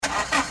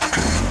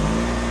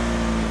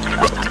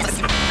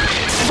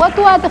What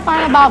do I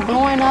define about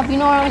growing up? You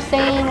know what I'm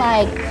saying?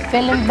 Like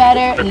feeling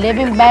better,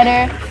 living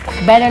better,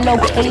 better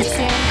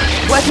location.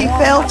 What he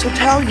failed to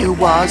tell you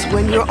was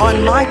when you're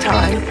on my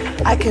time,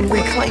 I can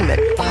reclaim it.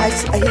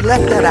 He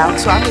left that out,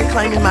 so I'm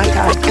reclaiming my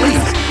time.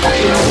 Please,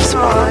 can you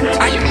respond?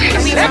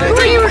 Who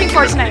are you rooting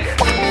for tonight?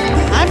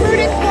 I'm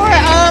rooting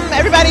for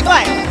everybody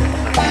black.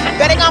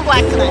 Betting on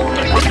black tonight.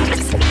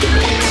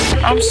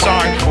 I'm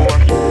sorry for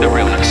the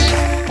realness.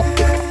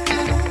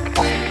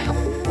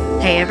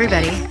 Hey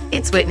everybody,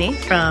 it's Whitney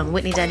from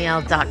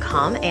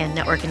WhitneyDanielle.com and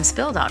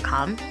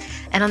NetworkandSpill.com.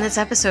 And on this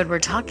episode, we're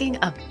talking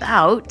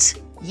about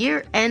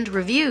year-end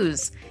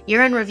reviews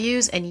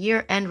and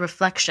year-end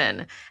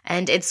reflection.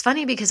 And it's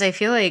funny because I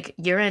feel like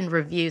year-end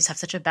reviews have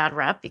such a bad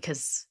rep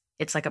because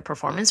it's like a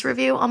performance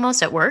review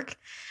almost at work.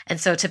 And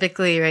so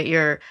typically, right,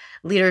 your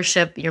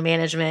leadership, your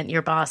management,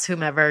 your boss,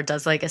 whomever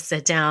does like a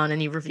sit down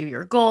and you review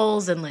your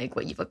goals and like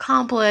what you've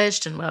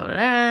accomplished and blah, blah,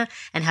 blah,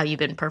 and how you've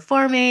been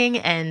performing.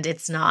 And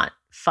it's not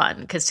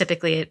fun because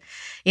typically it,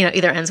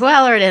 either ends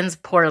well or it ends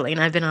poorly. And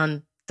I've been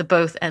on the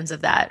both ends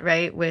of that,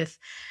 right? With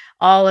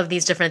all of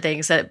these different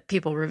things that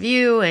people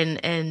review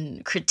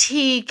and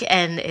critique,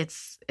 and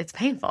it's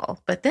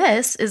painful. But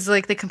this is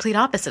like the complete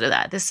opposite of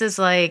that. This is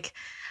like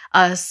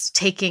us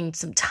taking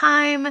some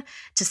time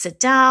to sit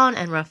down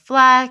and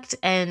reflect.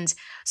 And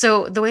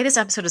so the way this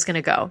episode is going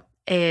to go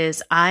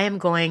is I am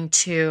going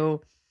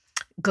to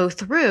go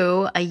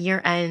through a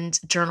year-end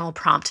journal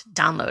prompt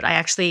download. I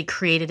actually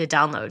created a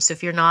download. So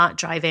if you're not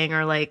driving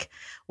or like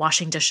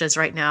washing dishes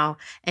right now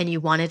and you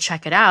want to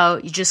check it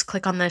out, you just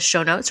click on the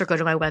show notes or go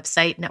to my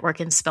website,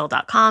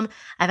 networkandspill.com.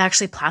 I've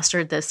actually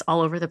plastered this all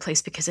over the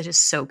place because it is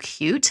so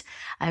cute.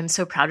 I'm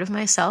so proud of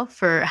myself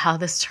for how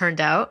this turned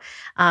out.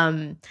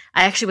 I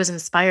actually was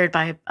inspired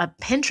by a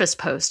Pinterest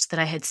post that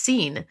I had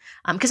seen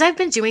because I've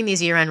been doing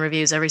these year-end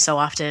reviews every so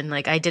often.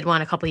 Like I did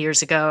one a couple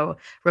years ago.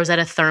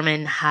 Rosetta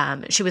Thurman,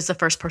 she was the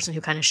first person who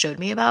kind of showed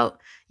me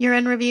about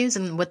year-end reviews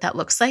and what that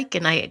looks like.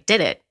 And I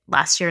did it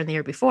last year and the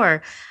year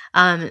before.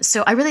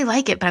 So I really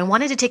like it, but I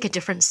wanted to take a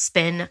different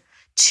spin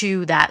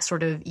to that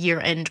sort of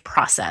year-end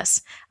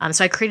process.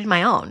 So I created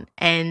my own,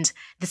 and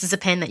this is a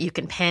pin that you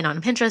can pin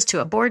on Pinterest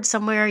to a board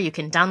somewhere. You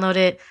can download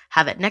it,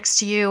 have it next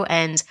to you.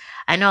 And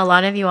I know a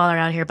lot of you all are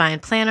out here buying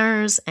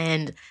planners,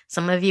 and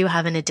some of you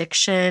have an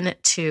addiction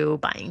to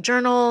buying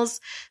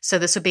journals. So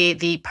this would be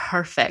the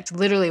perfect,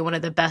 literally one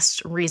of the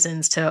best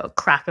reasons to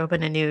crack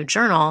open a new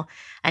journal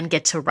and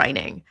get to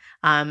writing.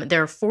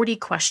 There are 40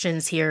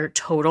 questions here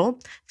total.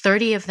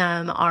 30 of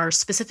them are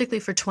specifically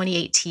for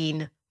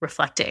 2018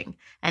 reflecting.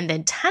 And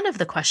then 10 of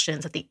the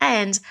questions at the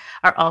end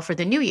are all for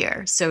the new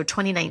year. So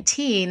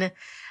 2019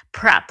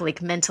 prep,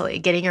 like mentally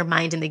getting your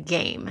mind in the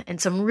game.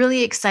 And so I'm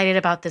really excited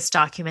about this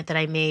document that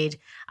I made.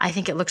 I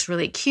think it looks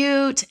really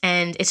cute,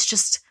 and it's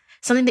just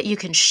something that you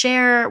can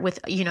share with,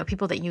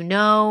 people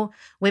that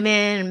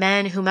women,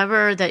 men,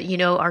 whomever that,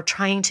 are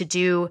trying to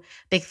do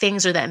big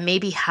things or that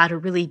maybe had a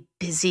really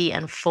busy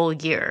and full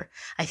year.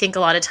 I think a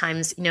lot of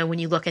times, when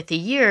you look at the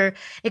year,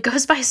 it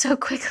goes by so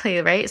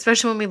quickly, right?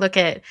 Especially when we look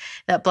at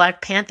that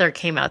Black Panther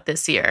came out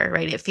this year,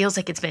 right? It feels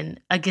like it's been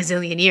a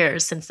gazillion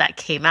years since that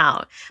came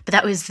out, but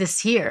that was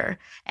this year.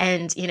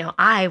 And,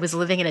 I was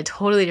living in a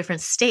totally different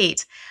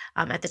state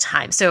at the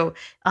time. So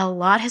a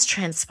lot has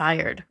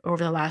transpired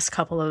over the last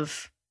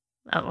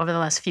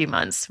few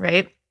months,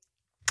 right?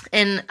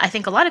 And I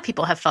think a lot of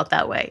people have felt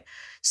that way.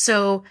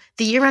 So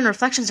the year-end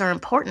reflections are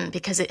important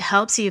because it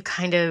helps you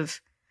kind of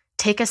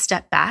take a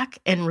step back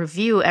and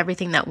review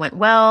everything that went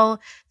well,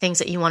 things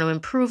that you want to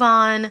improve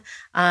on,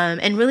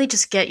 and really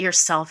just get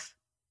yourself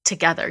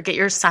together, get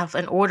yourself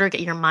in order,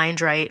 get your mind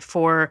right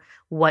for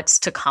what's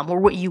to come or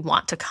what you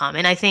want to come.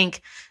 And I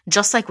think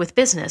just like with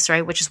business,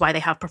 right, which is why they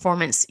have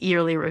performance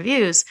yearly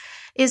reviews,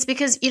 is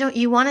because,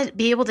 you want to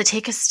be able to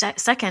take a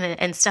second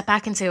and step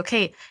back and say,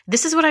 okay,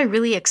 this is what I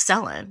really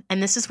excel in.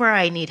 And this is where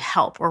I need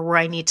help or where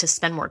I need to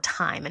spend more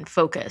time and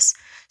focus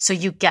so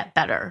you get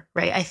better,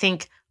 right? I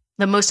think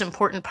the most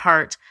important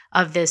part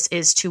of this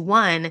is to,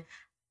 one,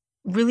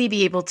 really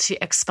be able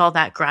to expel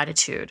that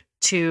gratitude,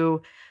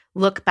 to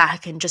look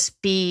back and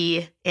just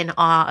be in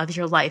awe of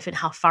your life and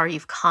how far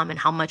you've come and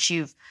how much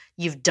you've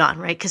done,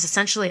 right? Because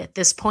essentially at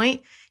this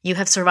point, you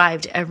have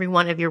survived every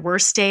one of your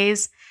worst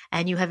days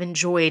and you have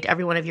enjoyed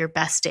every one of your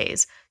best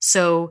days.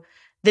 So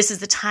this is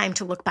the time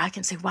to look back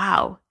and say,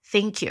 wow,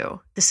 thank you.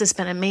 This has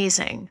been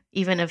amazing.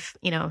 Even if,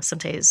 some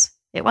days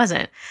it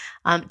wasn't,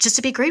 just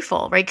to be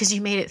grateful, right? Because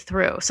you made it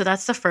through. So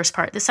that's the first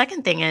part. The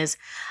second thing is,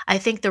 I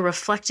think the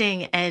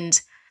reflecting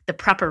and the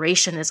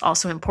preparation is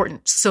also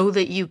important so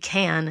that you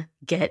can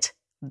get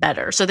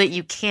better, so that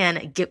you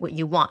can get what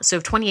you want. So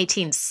if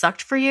 2018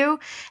 sucked for you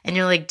and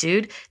you're like,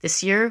 dude,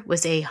 this year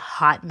was a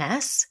hot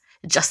mess,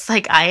 just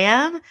like I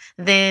am,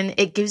 then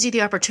it gives you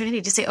the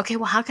opportunity to say, okay,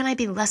 well, how can I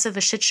be less of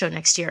a shit show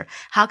next year?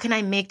 How can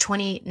I make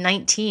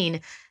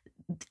 2019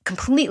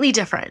 completely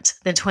different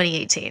than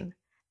 2018?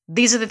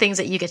 these are the things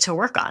that you get to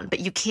work on. But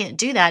you can't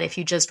do that if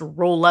you just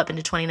roll up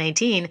into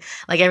 2019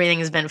 like everything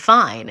has been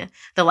fine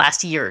the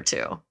last year or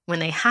two, when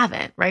they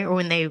haven't, right? Or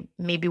when they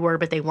maybe were,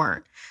 but they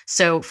weren't.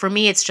 So for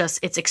me, it's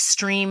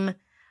extreme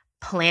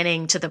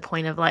planning to the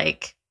point of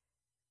like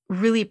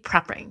really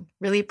prepping.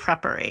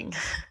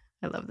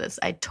 I love this.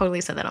 I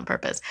totally said that on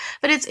purpose,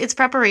 but it's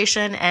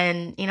preparation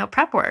and,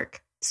 prep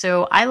work.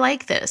 So I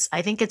like this.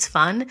 I think it's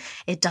fun.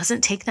 It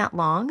doesn't take that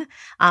long.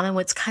 And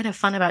what's kind of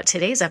fun about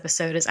today's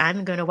episode is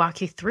I'm going to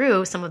walk you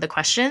through some of the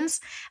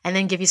questions and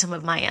then give you some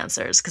of my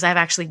answers, because I've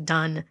actually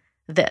done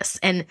this.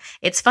 And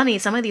it's funny,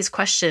 some of these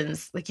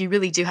questions, like you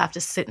really do have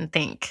to sit and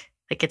think.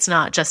 Like it's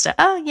not just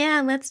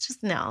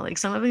no, like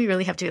some of them you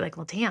really have to be like,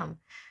 well, damn,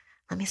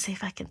 let me see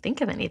if I can think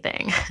of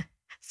anything.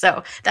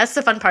 So that's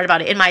the fun part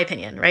about it, in my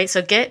opinion, right?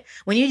 So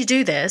when you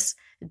do this,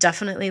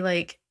 definitely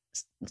like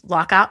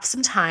block off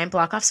some time,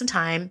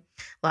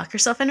 lock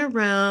yourself in a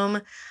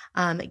room,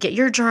 get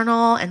your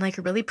journal and like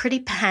a really pretty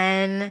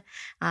pen,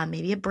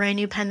 maybe a brand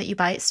new pen that you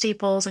buy at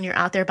Staples when you're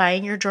out there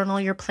buying your journal,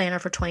 your planner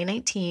for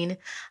 2019.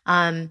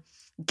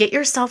 Get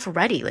yourself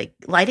ready, like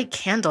light a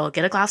candle,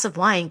 get a glass of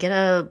wine, get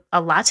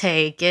a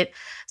latte, get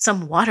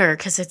some water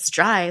because it's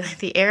dry. Like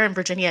the air in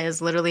Virginia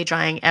is literally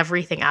drying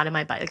everything out of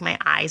my body. Like my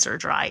eyes are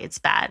dry. It's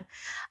bad.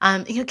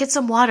 Get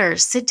some water,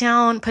 sit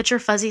down, put your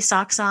fuzzy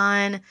socks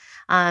on,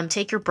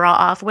 take your bra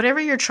off, whatever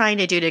you're trying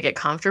to do to get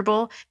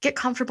comfortable,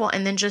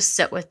 and then just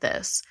sit with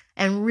this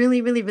and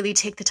really, really, really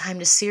take the time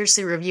to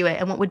seriously review it.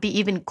 And what would be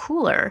even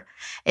cooler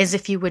is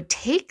if you would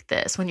take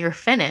this when you're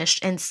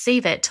finished and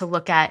save it to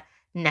look at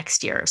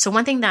next year. So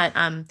one thing that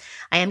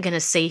I am going to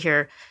say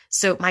here,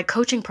 so my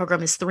coaching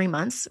program is 3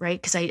 months, right?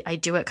 Because I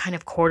do it kind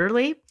of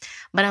quarterly,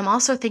 but I'm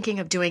also thinking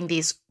of doing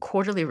these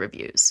quarterly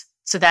reviews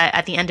so that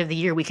at the end of the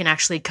year, we can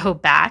actually go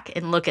back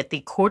and look at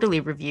the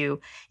quarterly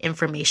review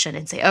information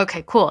and say,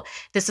 okay, cool,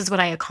 this is what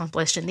I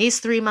accomplished in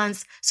these 3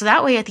 months. So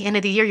that way at the end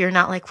of the year, you're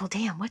not like, well,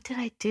 damn, what did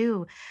I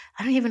do?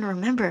 I don't even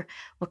remember.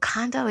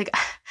 Wakanda, like,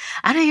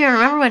 I don't even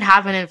remember what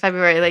happened in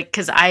February. Like,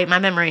 because my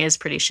memory is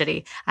pretty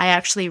shitty. I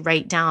actually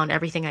write down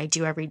everything I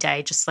do every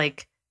day, just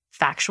like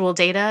factual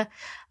data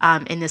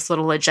in this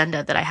little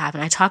agenda that I have.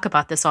 And I talk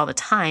about this all the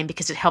time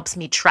because it helps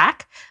me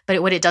track.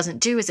 But what it doesn't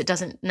do is it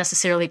doesn't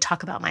necessarily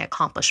talk about my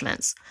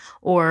accomplishments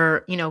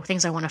or,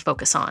 things I want to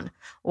focus on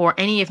or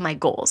any of my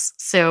goals.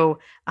 So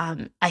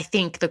I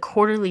think the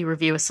quarterly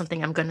review is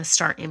something I'm going to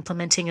start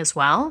implementing as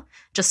well,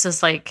 just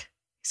as like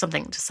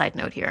something, just side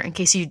note here, in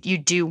case you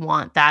do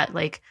want that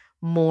like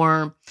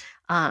more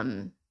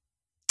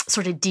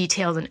sort of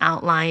detailed and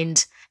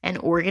outlined and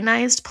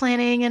organized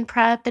planning and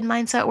prep and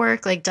mindset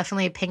work, like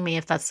definitely ping me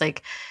if that's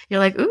like,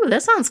 you're like, ooh,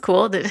 that sounds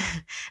cool. Then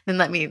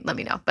let me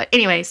know. But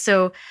anyway,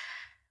 so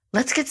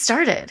let's get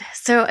started.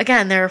 So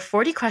again, there are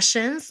 40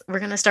 questions. We're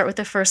going to start with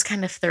the first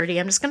kind of 30.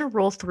 I'm just going to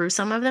roll through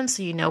some of them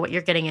so you know what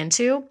you're getting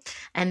into.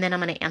 And then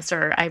I'm going to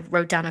answer. I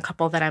wrote down a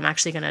couple that I'm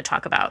actually going to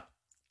talk about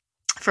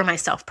for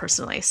myself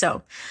personally.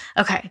 So,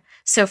 okay.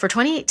 So for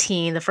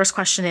 2018, the first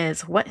question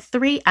is, what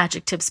 3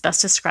 adjectives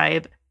best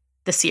describe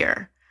this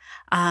year?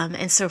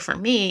 And so for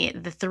me,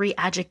 the 3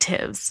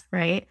 adjectives,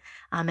 right?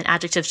 An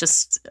adjective,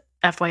 just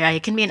FYI,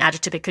 it can be an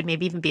adjective. It could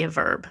maybe even be a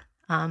verb.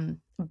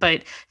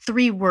 But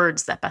 3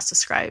 words that best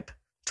describe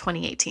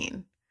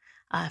 2018.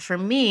 For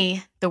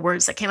me, the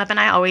words that came up,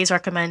 and I always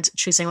recommend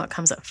choosing what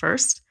comes up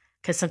first,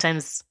 because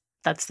sometimes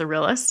that's the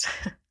realest.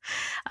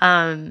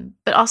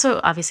 But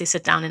also obviously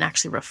sit down and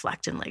actually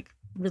reflect and like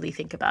really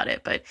think about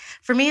it. But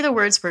for me, the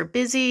words were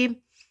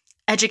busy,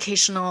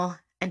 educational,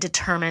 and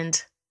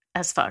determined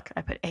as fuck.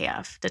 I put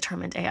AF,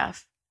 determined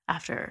AF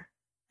after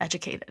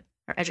educated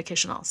or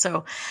educational.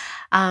 So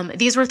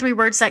these were 3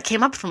 words that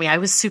came up for me. I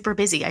was super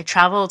busy. I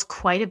traveled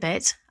quite a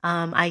bit.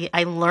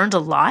 I learned a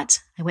lot.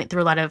 I went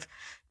through a lot of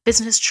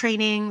business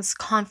trainings,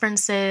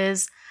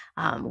 conferences,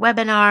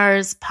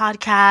 webinars,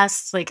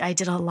 podcasts. Like I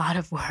did a lot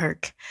of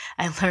work.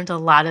 I learned a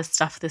lot of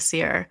stuff this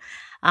year.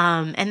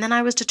 And then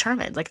I was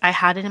determined. Like I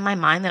had it in my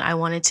mind that I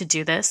wanted to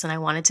do this and I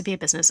wanted to be a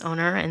business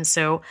owner. And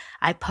so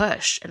I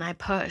pushed and I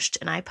pushed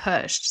and I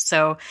pushed.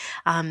 So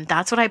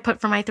that's what I put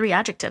for my 3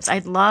 adjectives.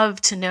 I'd love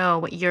to know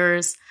what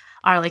yours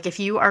are. Like if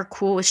you are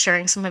cool with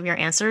sharing some of your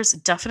answers,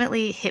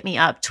 definitely hit me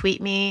up,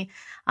 tweet me.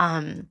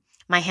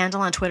 My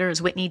handle on Twitter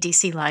is Whitney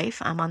DC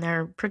Life. I'm on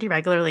there pretty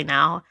regularly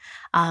now.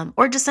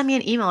 Or just send me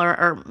an email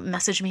or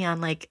message me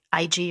on like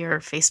IG or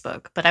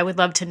Facebook. But I would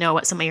love to know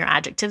what some of your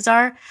adjectives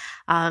are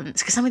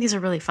because some of these are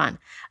really fun.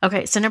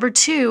 Okay, so number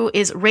 2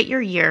 is rate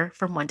your year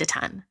from 1 to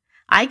 10.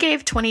 I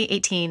gave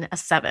 2018 a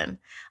 7,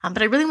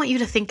 but I really want you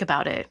to think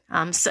about it.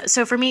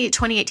 So for me,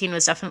 2018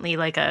 was definitely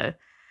like a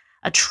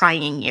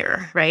trying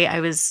year, right?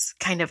 I was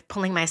kind of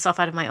pulling myself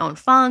out of my own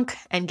funk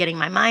and getting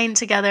my mind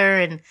together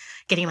and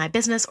getting my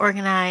business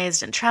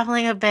organized and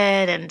traveling a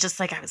bit. And just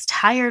like I was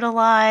tired a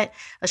lot. I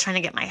was trying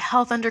to get my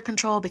health under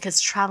control because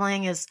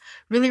traveling is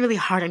really, really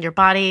hard on your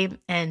body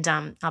and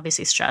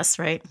obviously stress,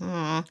 right?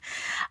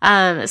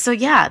 So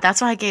yeah,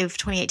 that's why I gave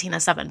 2018 a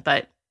 7,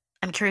 but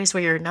I'm curious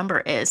where your number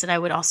is. And I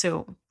would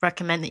also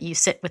recommend that you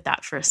sit with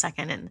that for a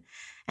second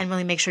and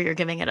really make sure you're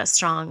giving it a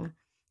strong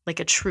like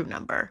a true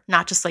number,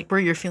 not just like where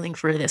you're feeling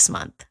for this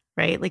month,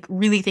 right? Like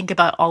really think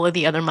about all of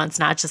the other months,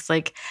 not just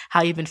like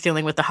how you've been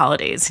feeling with the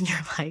holidays. And you're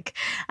like,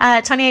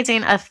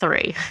 2018, a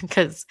 3,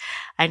 because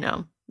I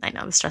know the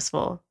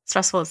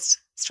stressfulest.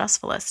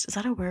 Is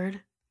that a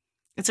word?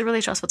 It's a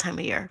really stressful time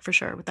of year for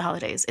sure with the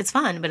holidays. It's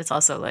fun, but it's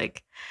also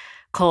like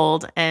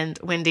cold and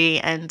windy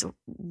and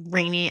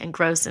rainy and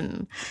gross,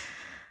 and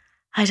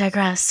I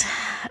digress.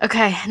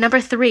 Okay,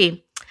 number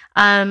 3,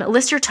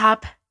 list your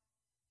top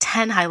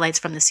 10 highlights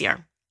from this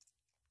year.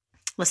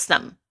 List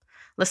them.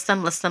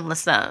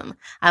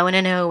 I want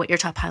to know what your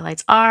top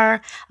highlights are.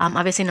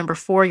 Obviously, number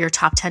 4, your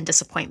top 10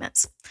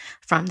 disappointments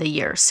from the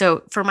year.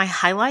 So for my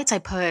highlights, I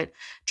put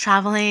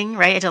traveling,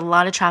 right? I did a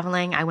lot of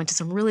traveling. I went to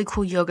some really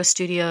cool yoga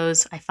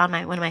studios. I found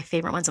one of my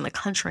favorite ones in the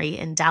country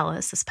in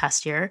Dallas this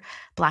past year,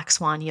 Black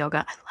Swan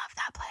Yoga. I love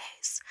that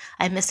place.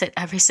 I miss it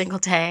every single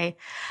day.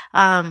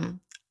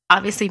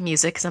 Obviously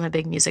music, because I'm a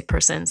big music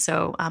person.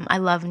 So I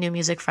love New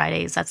Music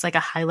Fridays. That's like a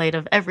highlight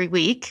of every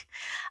week.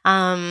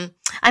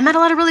 I met a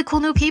lot of really cool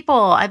new people.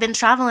 I've been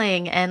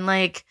traveling and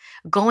like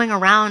going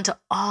around to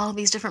all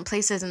these different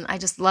places, and I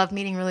just love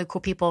meeting really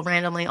cool people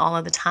randomly all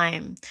of the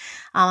time.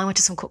 I went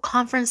to some cool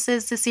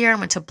conferences this year. I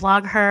went to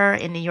Blog Her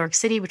in New York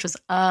City, which was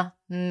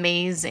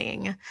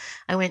amazing.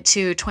 I went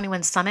to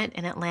 21 Summit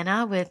in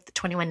Atlanta with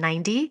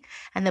 2190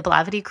 and the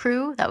Blavity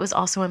crew. That was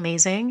also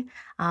amazing.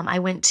 I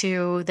went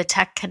to the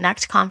Tech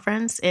Connect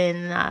conference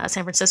in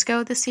San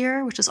Francisco this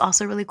year, which was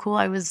also really cool.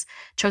 I was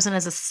chosen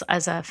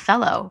as a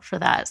fellow for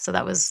that. So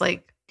that was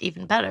like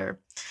even better.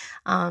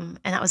 And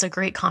that was a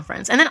great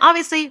conference. And then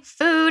obviously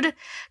food,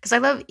 because I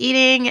love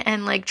eating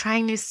and like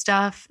trying new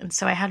stuff. And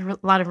so I had a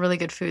lot of really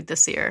good food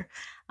this year.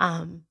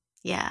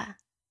 Yeah,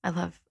 I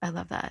love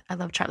that. I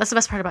love travel. That's the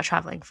best part about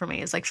traveling for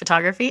me, is like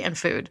photography and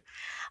food.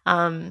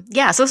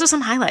 Yeah, so those are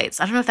some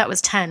highlights. I don't know if that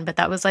was 10, but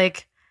that was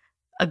like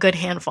a good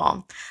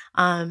handful.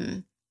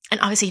 And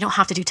obviously you don't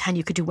have to do 10.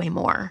 You could do way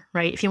more,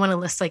 right? If you want to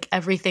list like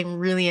everything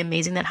really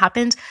amazing that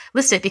happened,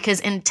 list it, because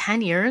in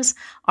 10 years,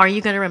 are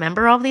you going to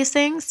remember all these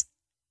things?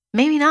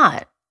 Maybe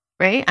not,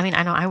 right? I mean,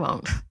 I know I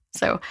won't.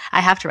 So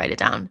I have to write it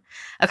down.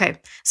 Okay.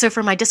 So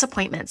for my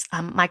disappointments,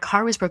 my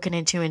car was broken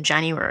into in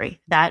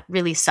January. That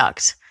really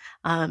sucked.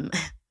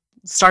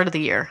 Start of the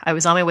year, I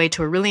was on my way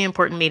to a really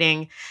important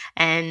meeting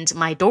and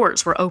my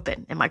doors were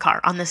open in my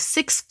car on the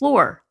 6th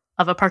floor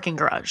of a parking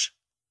garage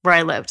where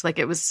I lived. Like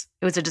it was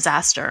a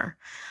disaster.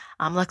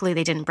 Luckily,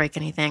 they didn't break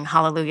anything.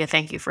 Hallelujah.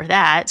 Thank you for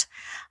that.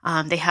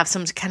 They have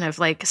some kind of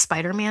like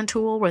Spider-Man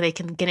tool where they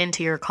can get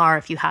into your car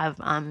if you have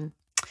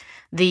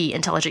the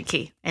intelligent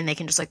key, and they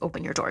can just like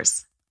open your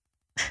doors.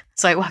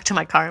 So I walked to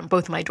my car and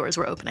both of my doors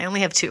were open. I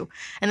only have 2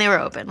 and they were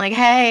open. Like,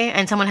 hey,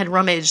 and someone had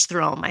rummaged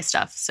through all my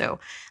stuff. So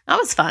that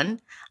was fun.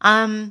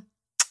 I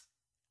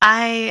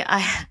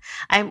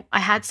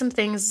had some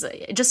things,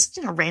 just,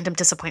 random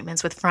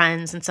disappointments with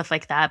friends and stuff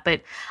like that.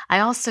 But I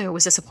also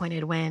was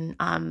disappointed when,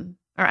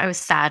 or I was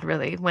sad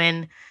really,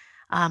 when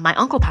my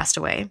uncle passed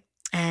away,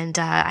 and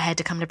I had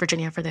to come to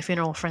Virginia for the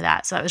funeral for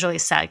that. So that was really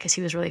sad because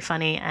he was really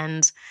funny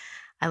and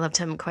I loved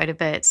him quite a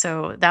bit.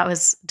 So that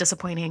was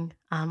disappointing.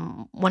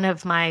 One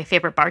of my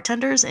favorite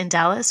bartenders in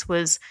Dallas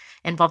was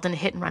involved in a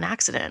hit and run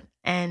accident.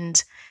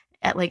 And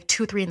at like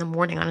 2, 3 in the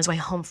morning on his way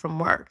home from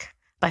work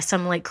by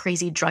some like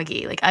crazy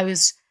druggie. Like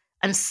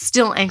I'm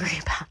still angry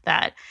about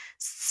that.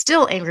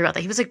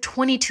 He was like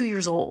 22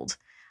 years old.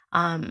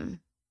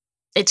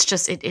 It's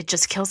just, it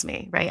just kills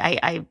me.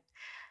 Right.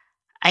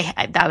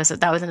 That was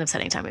an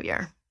upsetting time of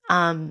year.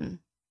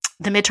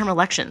 The midterm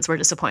elections were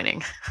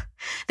disappointing.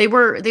 They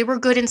were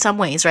good in some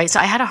ways, right? So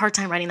I had a hard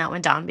time writing that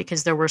one down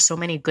because there were so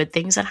many good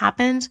things that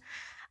happened.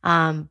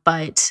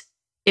 But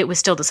it was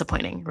still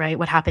disappointing, right?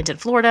 What happened in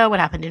Florida,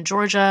 what happened in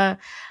Georgia,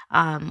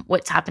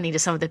 what's happening to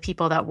some of the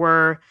people that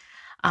were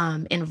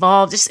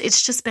involved.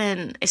 It's just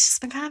been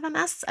kind of a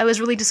mess. I was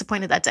really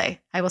disappointed that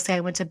day. I will say I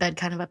went to bed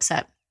kind of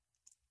upset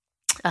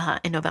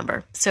in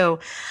November. So,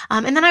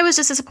 and then I was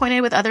just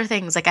disappointed with other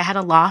things. Like I had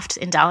a loft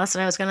in Dallas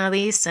that I was going to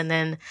lease, and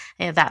then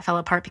that fell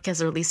apart because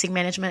their leasing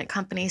management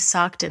company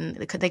sucked and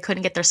they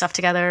couldn't get their stuff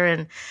together,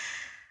 and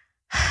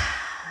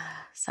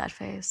sad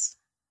face.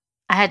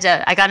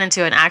 I got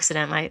into an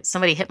accident.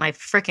 Somebody hit my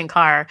freaking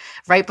car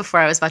right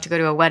before I was about to go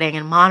to a wedding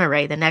in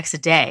Monterey the next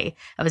day.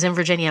 I was in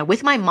Virginia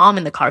with my mom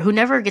in the car, who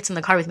never gets in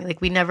the car with me.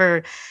 Like we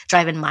never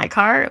drive in my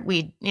car.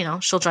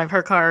 She'll drive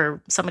her car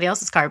or somebody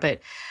else's car.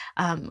 But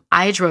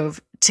I drove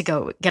to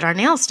go get our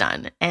nails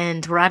done,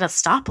 and we're at a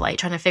stoplight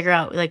trying to figure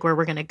out like where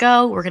we're going to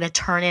go. We're going to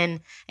turn in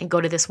and go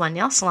to this one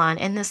nail salon.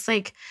 And this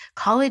like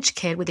college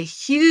kid with a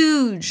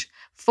huge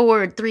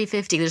Ford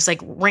 350 just like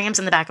rams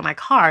in the back of my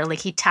car. Like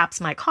he taps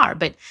my car,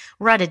 but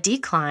we're at a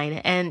decline,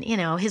 and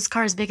his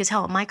car is big as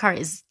hell. My car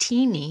is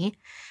teeny.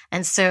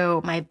 And so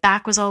my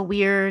back was all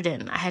weird,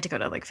 and I had to go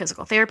to like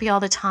physical therapy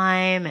all the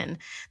time. And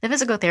the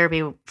physical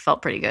therapy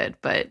felt pretty good,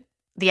 but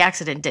the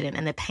accident didn't,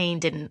 and the pain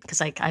didn't,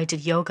 because like I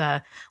did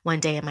yoga one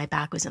day and my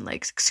back was in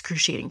like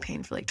excruciating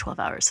pain for like 12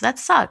 hours. So that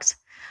sucked.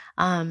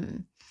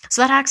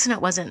 So that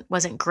accident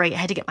wasn't great. I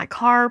had to get my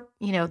car,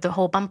 the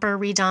whole bumper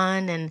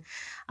redone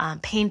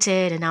and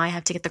painted, and now I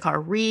have to get the car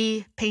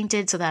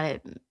repainted so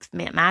that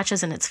it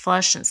matches and it's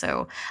flush. And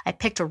so I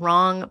picked a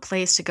wrong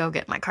place to go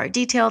get my car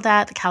detailed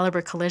at. The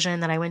Caliber Collision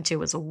that I went to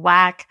was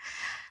whack.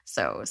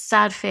 So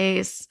sad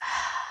face.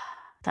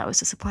 That was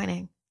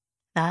disappointing.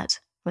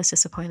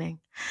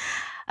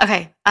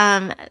 Okay,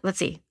 let's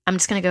see. I'm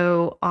just going to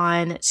go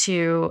on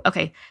to,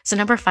 so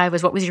number 5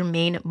 was, what was your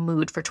main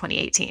mood for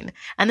 2018?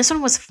 And this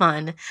one was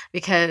fun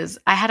because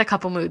I had a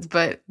couple moods,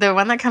 but the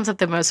one that comes up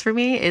the most for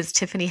me is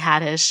Tiffany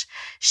Haddish,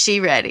 She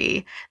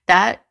Ready.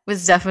 That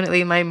was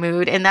definitely my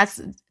mood. And that's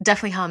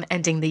definitely how I'm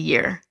ending the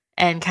year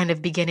and kind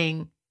of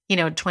beginning,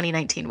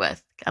 2019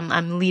 with.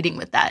 I'm leading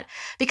with that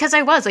because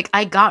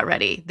I got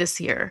ready this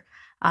year.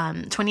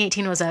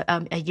 2018 was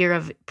a year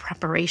of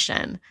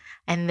preparation.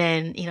 And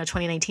then,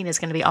 2019 is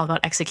going to be all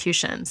about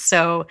execution.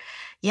 So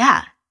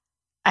yeah,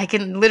 I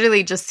can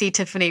literally just see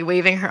Tiffany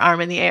waving her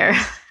arm in the air.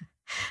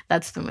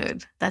 That's the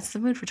mood. That's the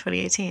mood for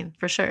 2018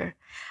 for sure.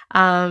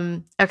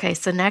 Okay.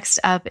 So next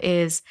up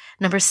is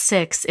number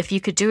 6. If you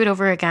could do it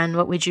over again,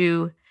 what would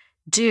you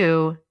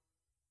do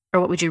or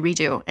what would you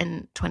redo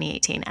in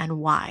 2018 and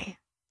why?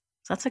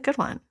 So that's a good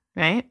one,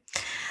 right?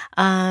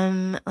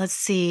 Let's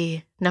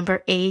see.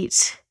 Number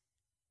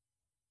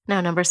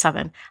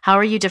 7. How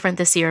are you different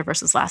this year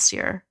versus last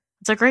year?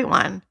 It's a great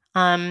one.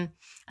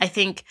 I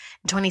think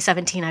in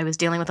 2017, I was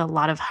dealing with a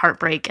lot of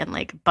heartbreak and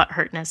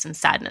butthurtness and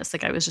sadness.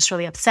 I was just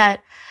really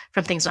upset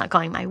from things not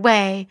going my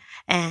way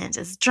and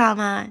just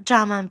drama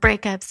and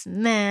breakups,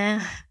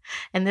 meh.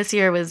 And this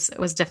year was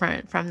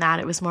different from that.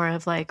 It was more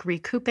of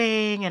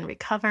recouping and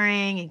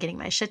recovering and getting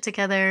my shit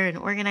together and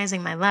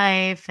organizing my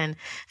life and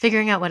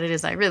figuring out what it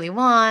is I really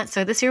want.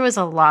 So this year was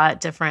a lot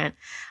different.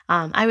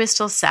 I was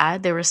still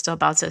sad. There were still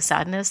bouts of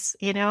sadness,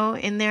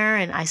 in there.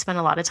 And I spent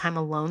a lot of time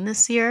alone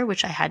this year,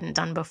 which I hadn't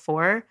done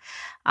before.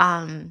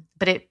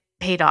 But it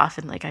paid off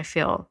and I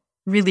feel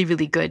really,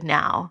 really good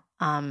now,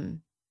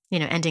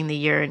 ending the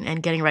year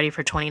and getting ready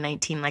for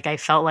 2019.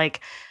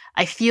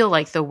 I feel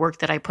like the work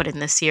that I put in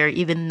this year,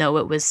 even though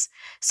it was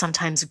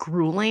sometimes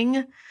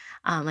grueling,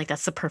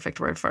 that's the perfect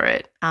word for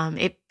it.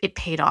 It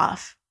paid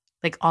off.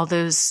 All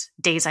those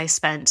days I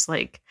spent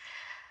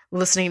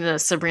listening to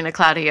Sabrina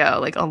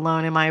Claudio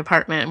alone in my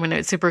apartment when it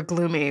was super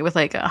gloomy with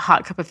a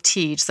hot cup of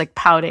tea, just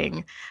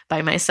pouting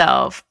by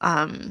myself.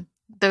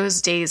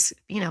 Those days,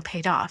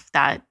 paid off.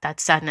 That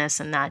sadness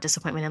and that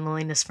disappointment and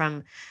loneliness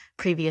from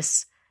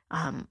previous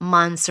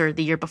months or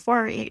the year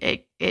before,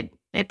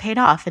 it paid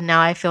off, and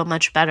now I feel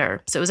much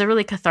better. So it was a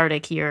really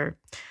cathartic year.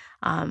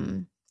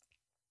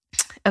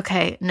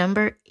 Okay,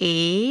 number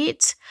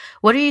 8.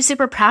 What are you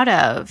super proud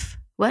of?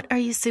 What are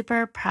you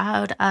super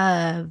proud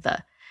of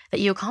that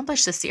you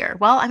accomplished this year?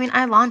 Well,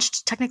 I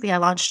launched 2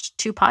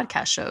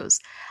 podcast shows.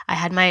 I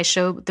had my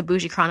show, The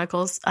Bougie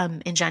Chronicles,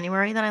 in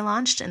January that I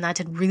launched, and that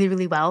did really,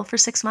 really well for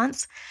 6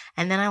 months.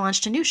 And then I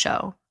launched a new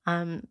show,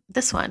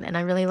 this one, and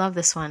I really love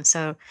this one.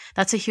 So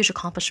that's a huge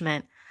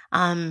accomplishment.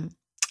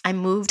 I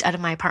moved out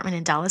of my apartment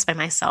in Dallas by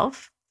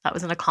myself. That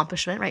was an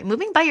accomplishment, right?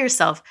 Moving by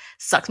yourself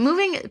sucks.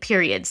 Moving,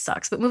 period,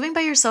 sucks. But moving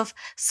by yourself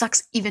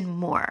sucks even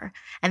more.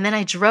 And then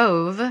I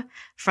drove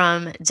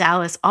from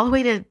Dallas all the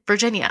way to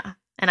Virginia.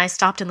 And I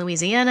stopped in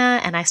Louisiana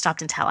and I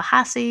stopped in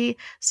Tallahassee.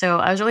 So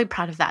I was really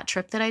proud of that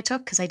trip that I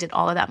took because I did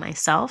all of that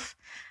myself.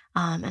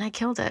 And I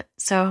killed it.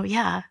 So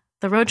yeah,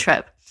 the road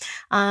trip.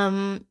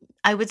 I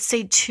would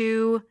say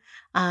 2,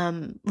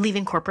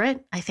 leaving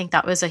corporate. I think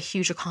that was a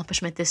huge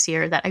accomplishment this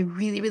year that I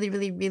really, really,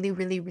 really, really,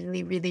 really,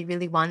 really, really,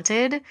 really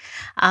wanted.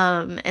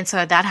 And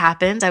so that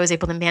happened. I was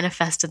able to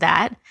manifest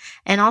that.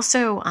 And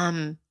also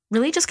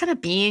really just kind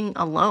of being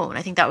alone.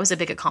 I think that was a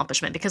big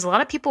accomplishment because a lot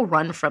of people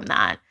run from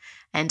that.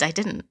 And I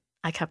didn't.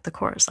 I kept the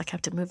course. I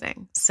kept it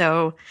moving.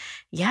 So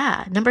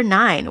yeah. Number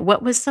 9,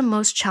 what was the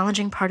most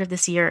challenging part of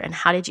this year and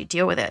how did you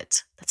deal with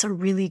it? That's a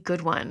really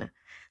good one.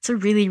 It's a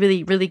really,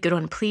 really, really good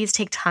one. Please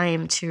take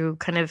time to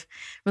kind of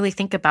really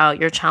think about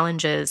your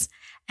challenges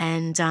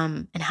and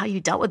how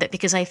you dealt with it.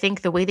 Because I think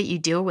the way that you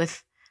deal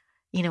with,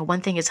 one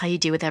thing is how you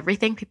deal with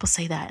everything. People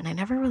say that, and I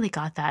never really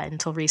got that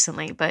until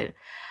recently. But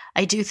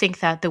I do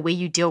think that the way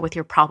you deal with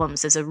your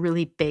problems is a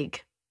really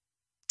big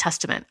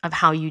testament of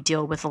how you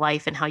deal with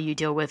life and how you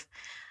deal with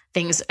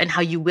things and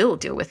how you will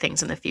deal with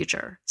things in the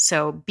future.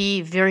 So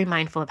be very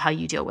mindful of how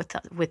you deal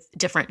with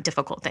different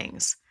difficult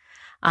things.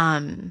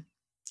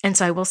 And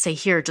so I will say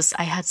here,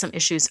 I had some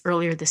issues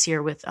earlier this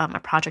year with a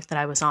project that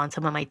I was on.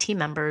 Some of my team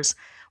members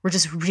were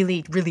just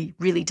really, really,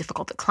 really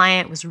difficult. The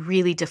client was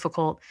really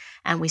difficult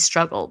and we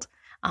struggled.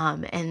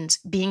 And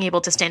being able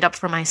to stand up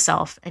for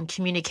myself and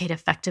communicate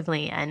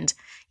effectively and,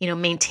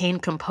 maintain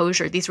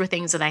composure. These were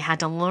things that I had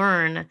to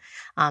learn,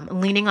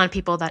 leaning on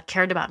people that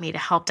cared about me to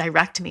help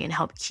direct me and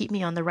help keep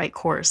me on the right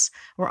course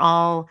were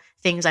all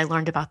things I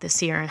learned about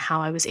this year and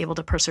how I was able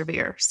to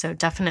persevere. So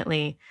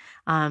definitely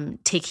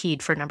take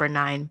heed for number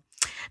 9.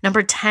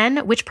 Number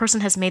 10, which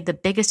person has made the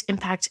biggest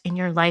impact in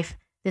your life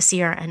this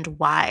year and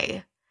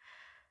why?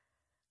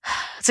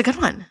 It's a good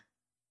one.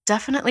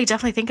 definitely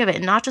think of it.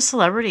 And not just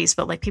celebrities,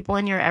 but like people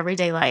in your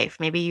everyday life.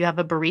 Maybe you have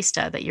a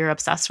barista that you're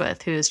obsessed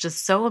with who is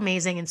just so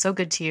amazing and so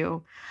good to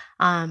you.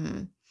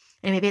 And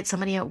maybe it's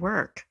somebody at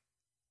work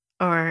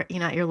or,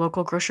 at your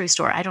local grocery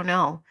store. I don't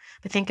know.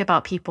 But think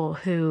about people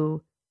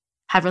who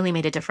have really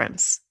made a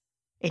difference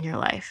in your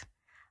life,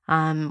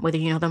 whether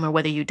you know them or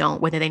whether you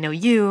don't, whether they know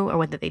you or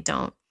whether they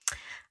don't.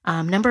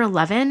 Number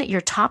 11,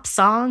 your top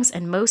songs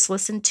and most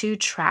listened to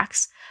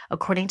tracks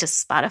according to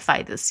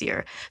Spotify this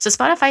year. So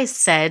Spotify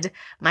said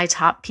my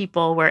top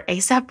people were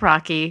A$AP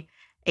Rocky,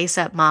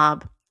 A$AP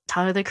Mob,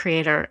 Tyler the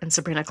Creator, and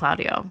Sabrina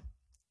Claudio.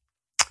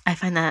 I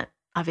find that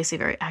obviously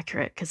very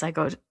accurate because I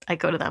go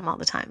to them all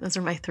the time. Those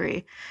are my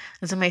three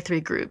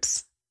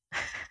groups.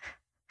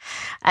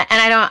 And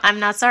I'm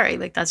not sorry.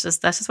 Like that's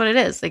just what it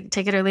is. Like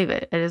take it or leave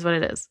it. It is what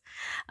it is.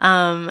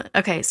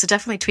 Okay. So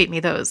definitely tweet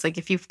me those. Like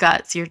if you've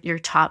got your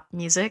top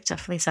music,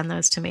 definitely send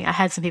those to me. I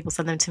had some people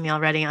send them to me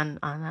already on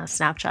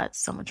Snapchat. It's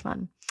so much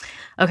fun.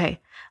 Okay.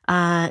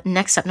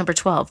 Next up, number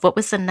 12. What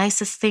was the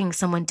nicest thing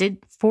someone did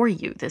for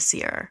you this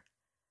year?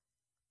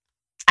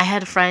 I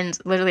had a friend,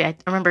 literally, I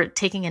remember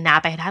taking a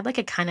nap. I had like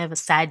a kind of a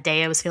sad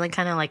day. I was feeling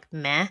kind of like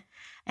meh.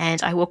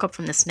 And I woke up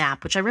from this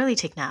nap, which I rarely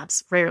take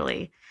naps,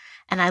 rarely.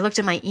 And I looked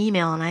at my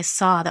email and I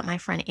saw that my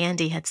friend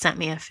Andy had sent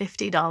me a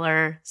 $50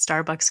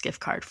 Starbucks gift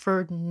card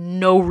for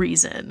no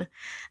reason.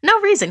 No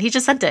reason. He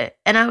just sent it.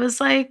 And I was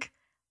like,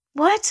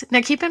 what?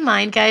 Now keep in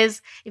mind,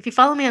 guys, if you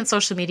follow me on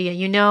social media,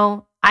 you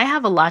know I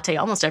have a latte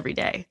almost every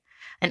day.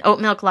 An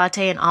oat milk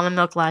latte, an almond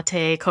milk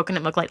latte,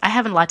 coconut milk latte. I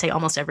have a latte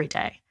almost every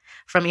day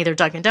from either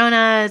Dunkin'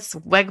 Donuts,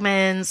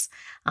 Wegmans,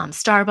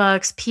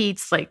 Starbucks,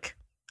 Pete's. Like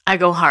I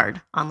go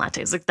hard on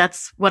lattes. Like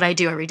that's what I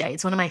do every day.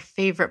 It's one of my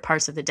favorite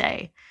parts of the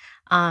day.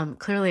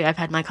 Clearly I've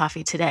had my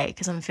coffee today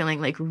because I'm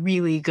feeling like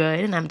really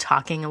good and I'm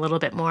talking a little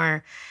bit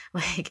more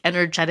like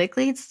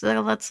energetically.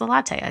 That's the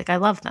latte. Like I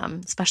love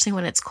them, especially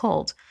when it's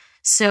cold.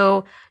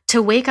 So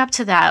to wake up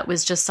to that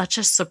was just such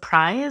a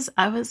surprise.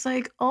 I was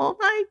like, oh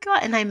my God.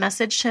 And I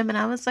messaged him and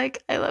I was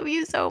like, I love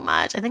you so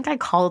much. I think I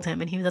called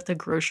him and he was at the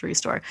grocery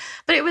store,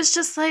 but it was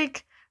just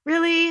like,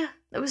 really,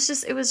 it was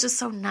just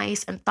so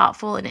nice and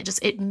thoughtful. And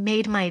it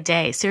made my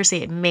day.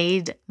 Seriously, it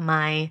made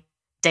my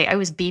day. I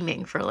was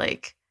beaming for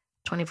like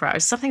 24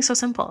 hours, something so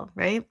simple,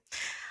 right?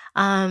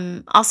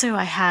 Also,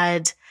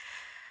 I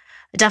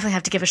definitely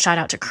have to give a shout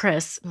out to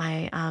Chris,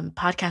 my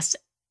podcast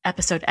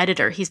episode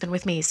editor. He's been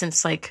with me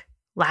since like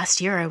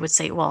last year, I would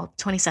say,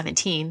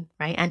 2017,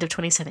 right? End of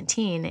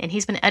 2017. And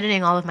he's been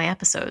editing all of my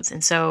episodes.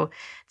 And so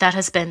that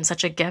has been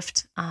such a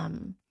gift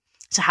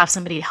to have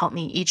somebody help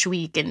me each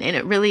week. And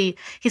it really,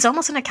 he's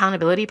almost an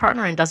accountability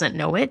partner and doesn't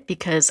know it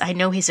because I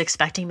know he's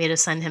expecting me to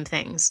send him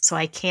things. So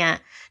I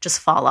can't just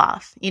fall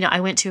off.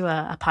 I went to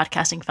a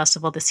podcasting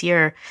festival this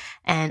year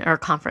or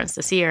conference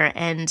this year.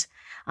 And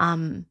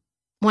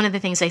one of the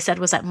things they said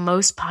was that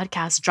most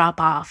podcasts drop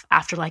off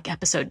after like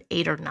episode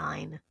 8 or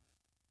 9.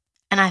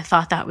 And I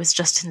thought that was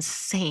just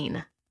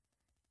insane.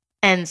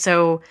 And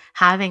so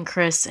having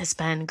Chris has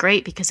been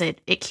great because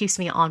it keeps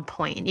me on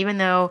point. And even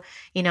though,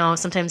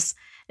 sometimes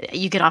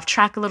you get off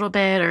track a little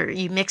bit or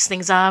you mix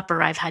things up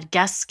or I've had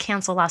guests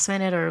cancel last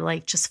minute or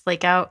like just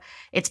flake out,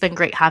 it's been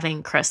great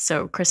having Chris.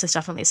 So Chris is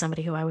definitely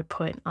somebody who I would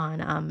put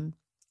on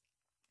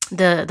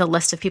the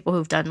list of people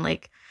who've done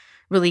like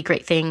really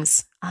great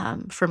things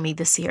for me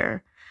this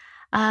year.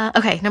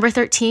 Okay, number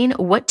 13,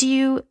 what do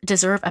you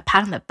deserve a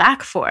pat on the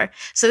back for?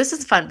 So this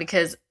is fun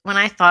because when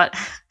I thought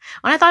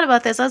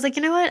about this, I was like,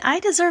 you know what? I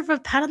deserve a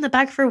pat on the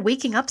back for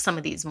waking up some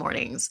of these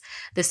mornings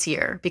this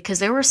year because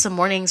there were some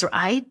mornings where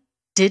I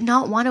did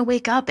not want to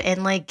wake up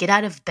and like get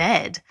out of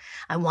bed.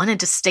 I wanted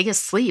to stay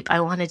asleep.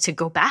 I wanted to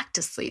go back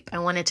to sleep. I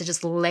wanted to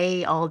just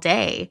lay all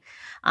day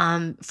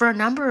for a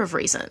number of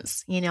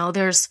reasons.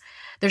 There's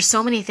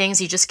so many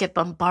things. You just get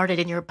bombarded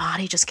and your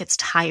body just gets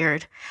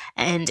tired.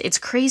 And it's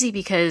crazy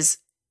because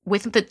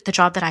with the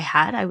job that I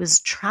had, I was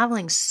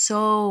traveling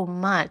so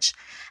much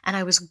and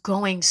I was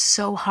going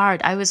so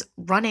hard. I was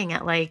running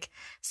at like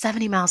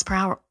 70 miles per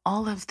hour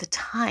all of the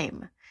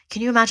time.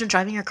 Can you imagine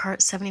driving your car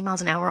at 70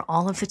 miles an hour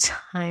all of the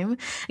time?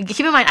 Keep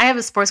in mind, I have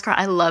a sports car.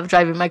 I love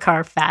driving my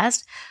car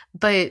fast,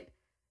 but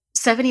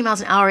 70 miles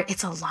an hour,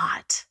 it's a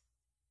lot.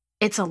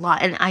 It's a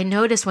lot. And I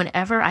noticed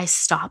whenever I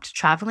stopped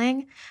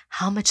traveling,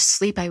 how much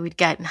sleep I would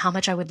get and how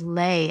much I would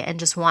lay and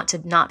just want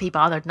to not be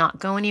bothered, not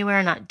go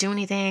anywhere, not do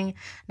anything,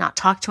 not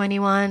talk to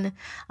anyone.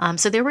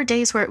 So there were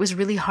days where it was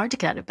really hard to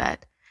get out of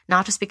bed.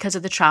 Not just because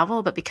of the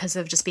travel, but because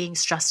of just being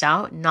stressed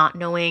out, not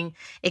knowing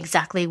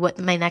exactly what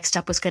my next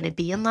step was going to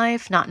be in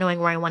life, not knowing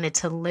where I wanted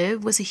to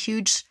live was a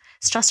huge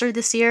stressor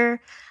this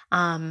year.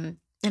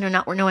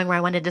 Not knowing where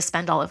I wanted to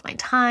spend all of my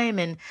time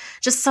and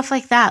just stuff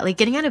like that. Like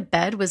getting out of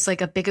bed was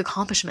like a big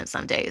accomplishment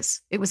some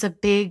days. It was a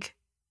big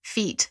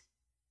feat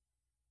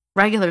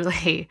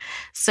regularly.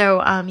 So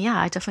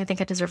I definitely think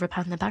I deserve a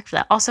pat on the back for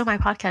that. Also my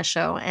podcast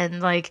show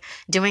and like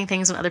doing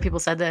things when other people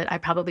said that I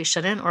probably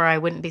shouldn't or I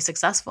wouldn't be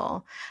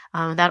successful.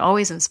 That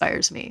always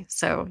inspires me.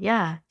 So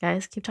yeah,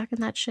 guys, keep talking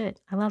that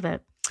shit. I love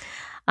it.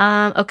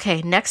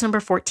 Okay, next, number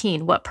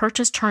 14. What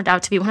purchase turned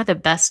out to be one of the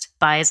best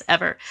buys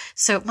ever?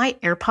 So my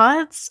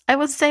AirPods, I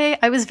would say,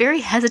 I was very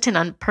hesitant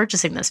on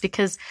purchasing this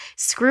because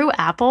screw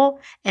Apple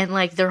and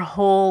like their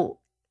whole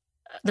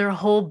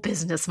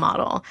business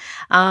model.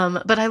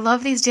 But I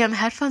love these damn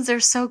headphones. They're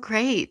so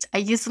great. I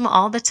use them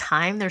all the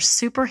time. They're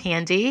super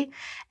handy.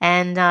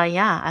 And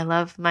yeah, I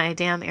love my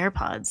damn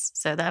AirPods.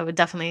 So that would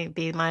definitely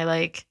be my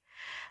like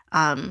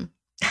one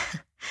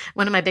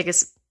of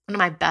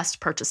my best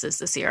purchases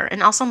this year.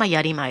 And also my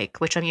Yeti mic,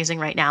 which I'm using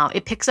right now.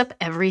 It picks up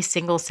every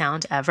single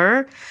sound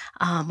ever,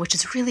 which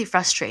is really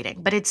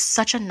frustrating, but it's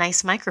such a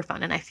nice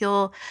microphone and I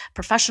feel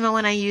professional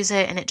when I use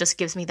it and it just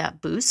gives me that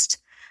boost.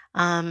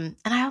 And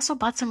I also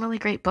bought some really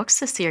great books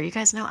this year. You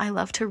guys know I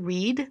love to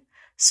read.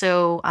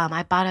 So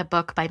I bought a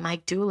book by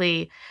Mike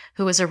Dooley,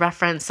 who was a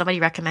reference. Somebody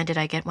recommended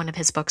I get one of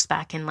his books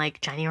back in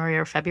like January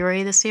or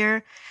February this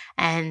year.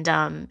 And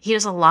he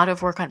does a lot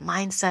of work on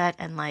mindset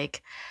and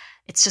like,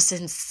 it's just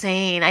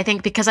insane. I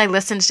think because I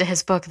listened to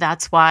his book,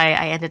 that's why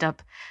I ended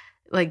up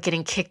like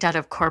getting kicked out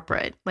of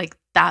corporate. Like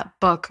that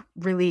book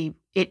really,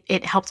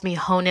 it helped me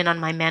hone in on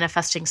my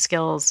manifesting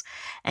skills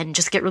and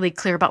just get really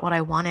clear about what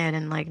I wanted.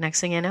 And like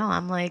next thing you know,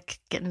 I'm like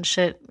getting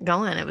shit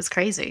going. It was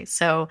crazy.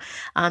 So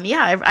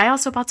yeah, I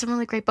also bought some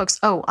really great books.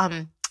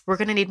 We're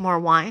Gonna Need More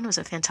Wine was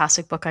a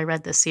fantastic book I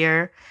read this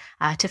year.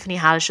 Tiffany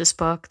Haddish's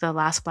book, The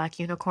Last Black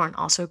Unicorn,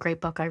 also a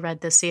great book I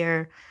read this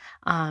year.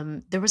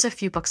 There was a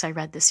few books I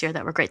read this year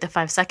that were great. The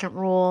 5-Second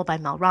Rule by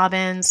Mel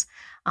Robbins,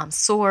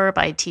 Soar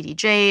by T.D.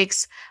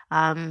 Jakes.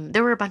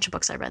 There were a bunch of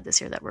books I read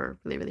this year that were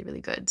really, really,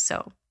 really good.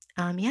 So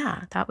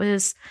yeah, that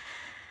was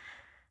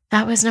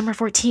number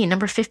 14.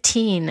 Number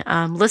 15,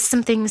 list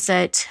some things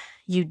that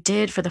you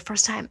did for the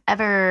first time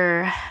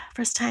ever.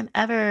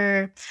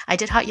 I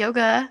did hot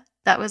yoga.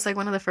 That was like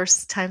one of the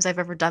first times I've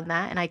ever done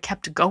that. And I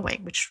kept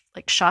going, which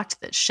like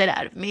shocked the shit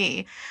out of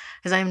me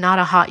because I'm not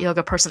a hot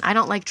yoga person. I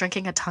don't like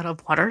drinking a ton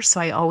of water. So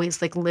I always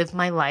like live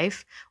my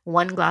life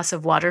one glass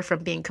of water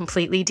from being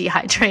completely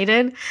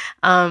dehydrated.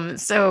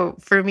 So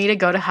for me to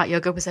go to hot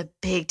yoga was a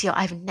big deal.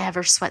 I've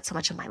never sweat so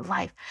much in my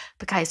life,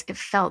 but guys, it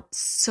felt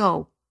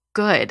so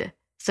good.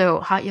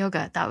 So hot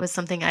yoga, that was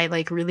something I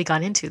like really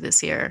got into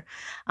this year.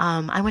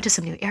 I went to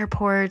some new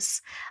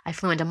airports. I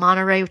flew into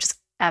Monterey, which is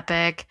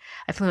epic.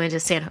 I flew into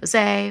San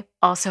Jose,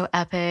 also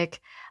epic.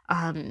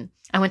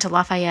 I went to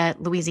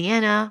Lafayette,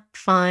 Louisiana,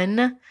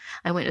 fun.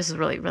 This was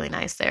really, really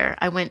nice there.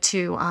 I went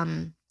to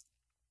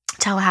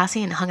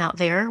Tallahassee and hung out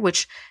there,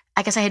 which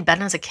I guess I had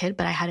been as a kid,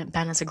 but I hadn't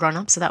been as a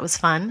grown-up, so that was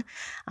fun.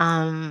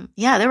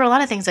 Yeah, there were a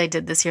lot of things I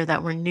did this year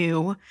that were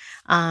new.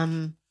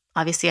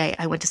 Obviously,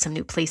 I went to some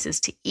new places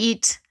to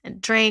eat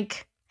and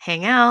drink,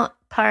 hang out,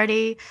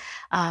 party.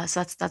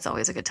 So that's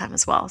always a good time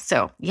as well.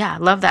 So yeah,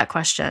 love that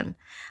question.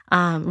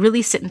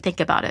 Really sit and think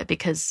about it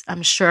because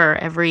I'm sure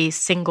every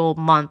single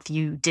month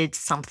you did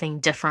something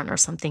different or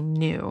something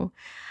new.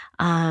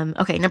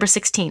 Okay, number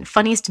 16,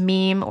 funniest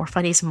meme or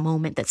funniest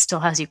moment that still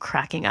has you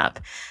cracking up.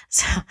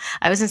 So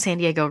I was in San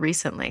Diego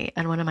recently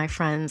and one of my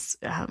friends,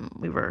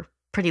 we were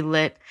pretty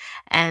lit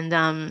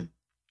and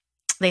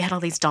they had all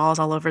these dolls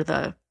all over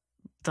the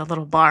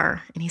little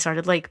bar and he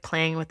started like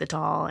playing with the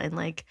doll and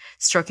like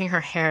stroking her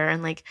hair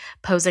and like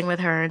posing with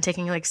her and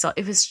taking like, so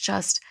it was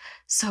just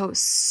so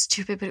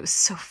stupid, but it was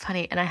so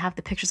funny. And I have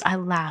the pictures. I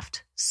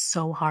laughed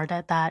so hard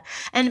at that.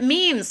 And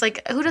memes,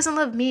 like who doesn't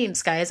love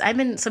memes, guys? I'm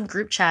in some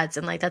group chats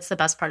and like, that's the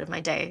best part of my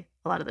day.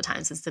 A lot of the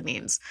times is the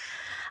memes.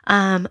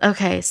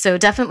 Okay. So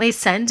definitely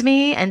send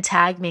me and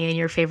tag me in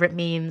your favorite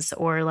memes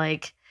or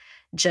like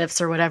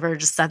GIFs or whatever,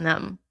 just send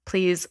them.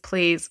 Please,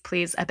 please,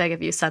 please, I beg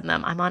of you, send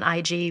them. I'm on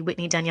IG,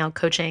 Whitney Danielle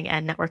Coaching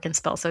and Network and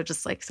Spill. So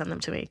just like send them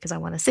to me because I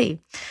want to see.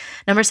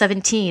 Number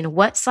 17,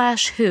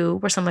 what/who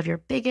were some of your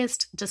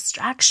biggest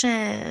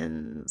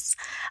distractions?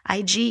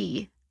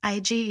 IG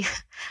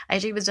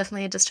was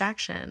definitely a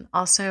distraction.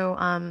 Also,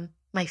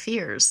 my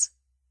fears.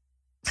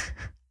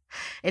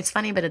 It's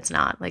funny, but it's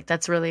not. Like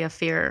that's really a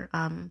fear.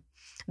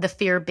 The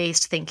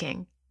fear-based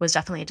thinking was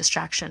definitely a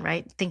distraction,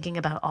 right? Thinking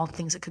about all the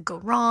things that could go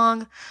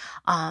wrong,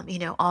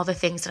 all the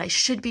things that I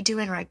should be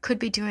doing or I could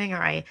be doing or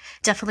I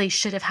definitely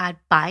should have had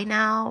by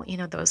now,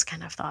 those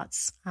kind of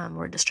thoughts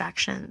were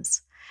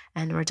distractions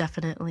and were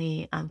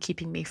definitely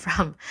keeping me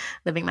from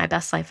living my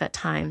best life at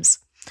times.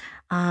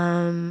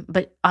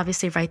 But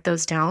obviously write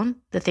those down,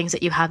 the things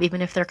that you have,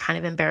 even if they're kind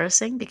of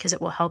embarrassing, because it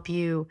will help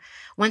you.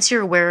 Once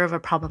you're aware of a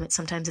problem,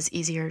 sometimes it's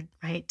easier,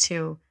 right,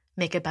 to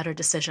make a better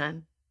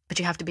decision. But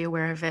you have to be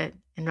aware of it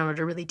in order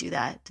to really do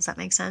that. Does that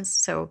make sense?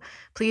 So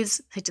please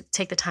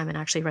take the time and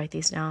actually write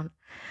these down.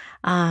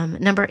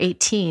 Number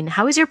 18,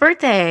 how was your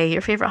birthday?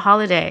 Your favorite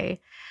holiday?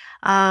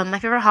 My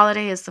favorite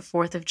holiday is the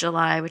 4th of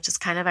July, which is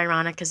kind of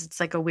ironic because it's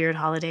like a weird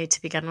holiday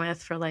to begin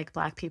with for like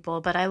Black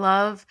people. But I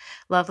love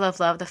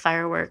the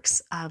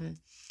fireworks.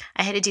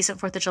 I had a decent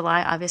 4th of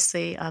July.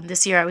 Obviously,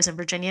 this year I was in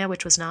Virginia,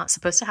 which was not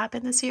supposed to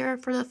happen this year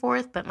for the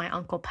 4th, but my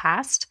uncle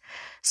passed.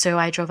 So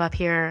I drove up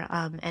here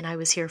and I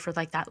was here for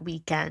like that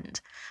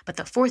weekend. But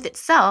the 4th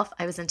itself,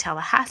 I was in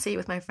Tallahassee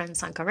with my friend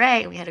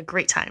Sankare, and we had a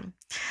great time.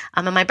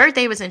 And my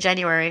birthday was in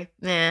January.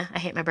 I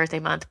hate my birthday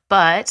month.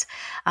 But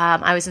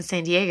I was in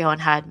San Diego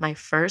and had my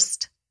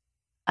first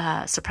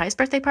surprise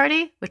birthday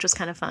party, which was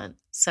kind of fun.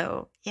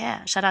 So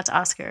yeah, shout out to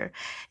Oscar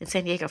in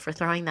San Diego for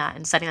throwing that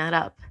and setting that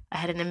up. I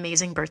had an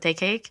amazing birthday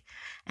cake,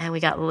 and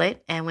we got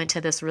lit and went to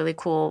this really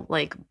cool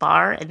like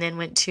bar, and then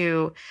went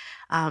to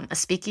a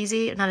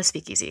speakeasy. Not a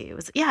speakeasy. It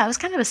was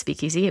kind of a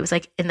speakeasy. It was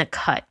like in the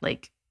cut,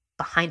 like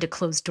behind a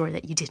closed door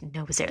that you didn't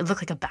know was there. It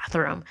looked like a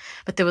bathroom,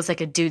 but there was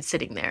like a dude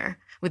sitting there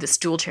with a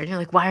stool chair, and you're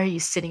like, why are you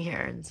sitting here?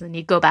 And then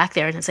you go back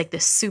there, and it's like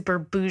this super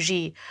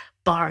bougie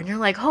bar, and you're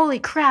like, holy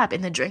crap.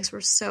 And the drinks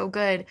were so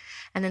good.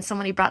 And then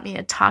somebody brought me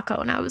a taco,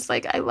 and I was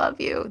like, I love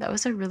you. That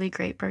was a really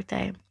great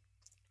birthday.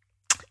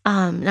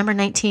 Number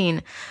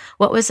 19,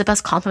 what was the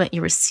best compliment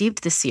you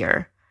received this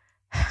year?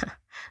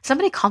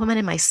 Somebody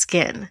complimented my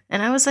skin,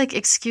 and I was like,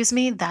 excuse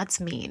me, that's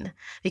mean,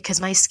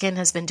 because my skin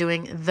has been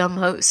doing the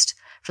most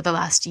for the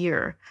last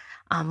year,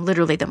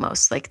 literally the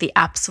most, like the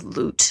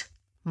absolute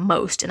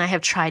most. And I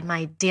have tried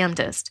my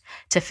damnedest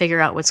to figure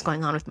out what's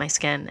going on with my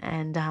skin.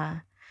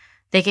 And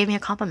they gave me a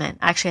compliment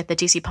actually at the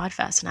DC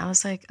Podfest. And I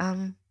was like,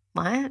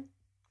 what?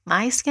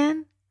 My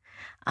skin?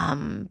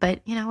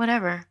 But you know,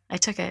 whatever. I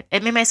took it.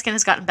 It made my skin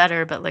has gotten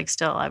better, but like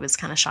still, I was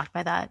kind of shocked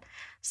by that.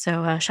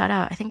 So shout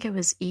out. I think it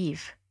was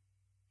Eve.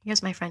 It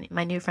was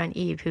my new friend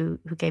Eve who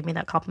gave me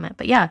that compliment.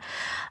 But yeah,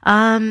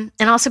 and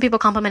also people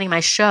complimenting my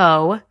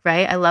show,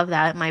 right? I love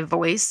that, my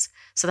voice.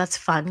 So that's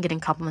fun,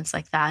 getting compliments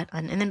like that,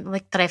 and then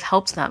like that I've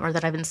helped them or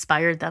that I've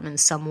inspired them in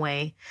some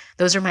way.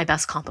 Those are my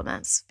best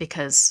compliments,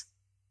 because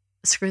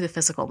screw the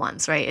physical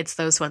ones, right? It's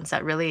those ones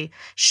that really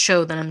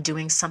show that I'm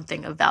doing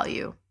something of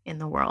value in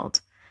the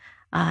world.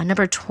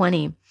 Number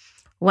 20,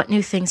 what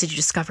new things did you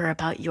discover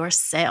about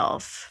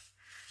yourself?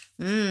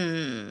 What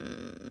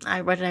did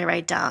I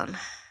write down?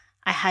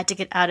 I had to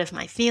get out of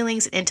my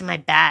feelings and into my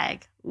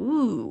bag.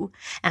 Ooh.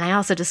 And I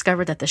also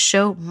discovered that the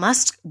show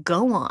must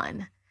go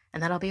on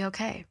and that I'll be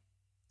okay.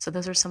 So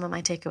those are some of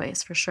my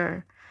takeaways for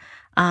sure.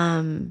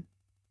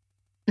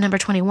 Number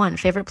 21,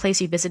 favorite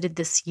place you visited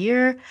this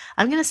year?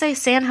 I'm going to say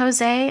San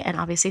Jose and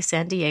obviously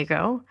San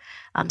Diego.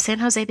 San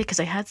Jose because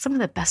I had some of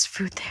the best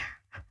food there.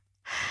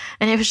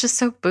 And it was just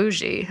so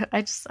bougie.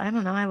 I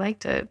don't know. I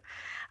liked it.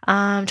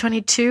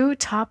 22,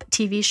 top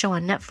TV show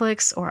on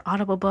Netflix or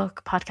Audible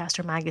book, podcast,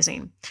 or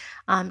magazine.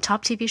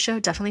 Top TV show,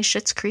 definitely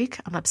Schitt's Creek.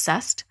 I'm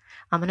obsessed.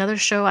 Another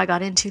show I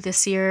got into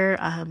this year,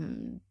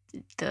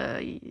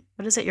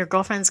 what is it? Your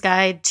Girlfriend's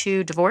Guide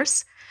to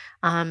Divorce.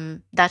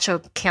 That show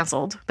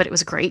canceled, but it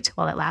was great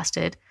while it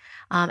lasted.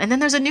 And then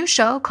there's a new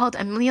show called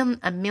A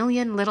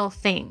Million Little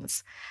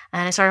Things.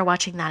 And I started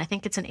watching that. I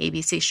think it's an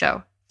ABC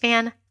show.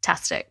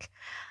 Fantastic.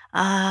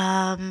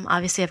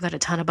 Obviously I've got a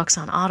ton of books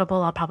on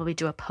Audible. I'll probably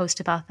do a post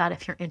about that.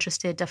 If you're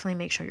interested, definitely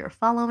make sure you're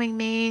following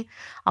me.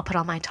 I'll put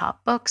all my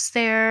top books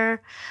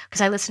there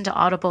because I listen to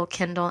Audible,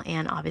 Kindle,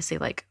 and obviously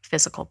like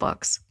physical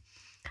books.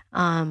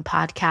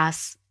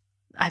 Podcasts,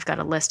 I've got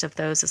a list of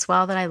those as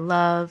well that I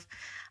love.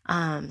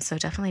 So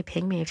definitely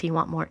ping me if you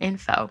want more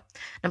info.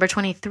 Number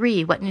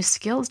 23, what new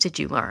skills did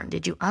you learn?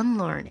 Did you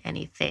unlearn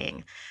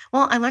anything?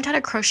 Well, I learned how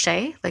to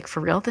crochet, like for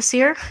real this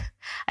year.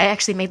 I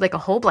actually made like a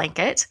whole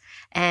blanket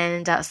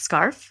and a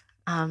scarf.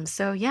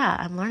 So yeah,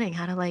 I'm learning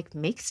how to like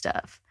make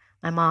stuff.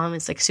 My mom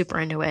is like super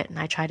into it, and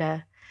I try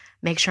to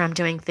make sure I'm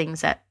doing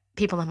things that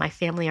people in my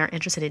family are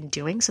interested in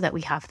doing so that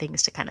we have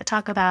things to kind of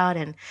talk about.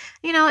 And,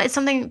 you know, it's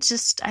something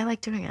just, I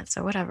like doing it.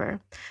 So whatever.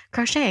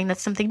 Crocheting,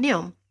 that's something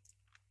new.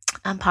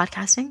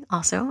 Podcasting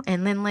also,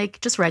 and then like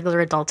just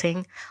regular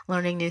adulting,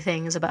 learning new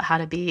things about how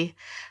to be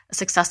a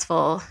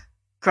successful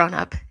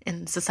grown-up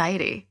in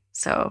society.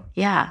 So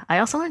yeah, I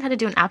also learned how to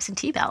do an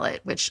absentee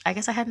ballot, which I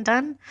guess I hadn't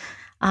done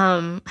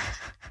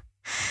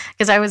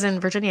because I was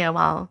in Virginia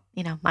while,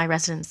 you know, my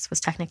residence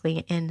was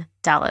technically in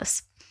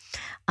Dallas.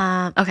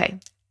 Okay.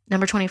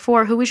 Number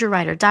 24, who was your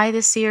ride or die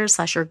this year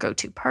 / your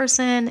go-to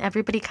person?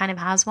 Everybody kind of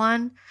has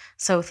one.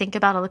 So think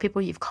about all the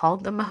people you've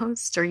called the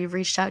most, or you've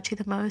reached out to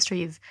the most, or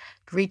you've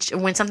reached,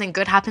 when something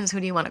good happens, who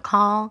do you want to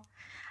call?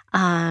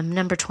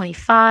 Number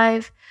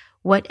 25,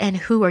 what and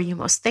who are you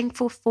most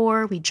thankful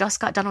for? We just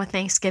got done with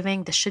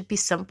Thanksgiving. This should be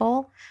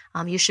simple.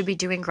 You should be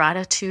doing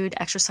gratitude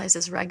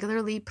exercises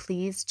regularly.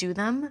 Please do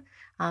them.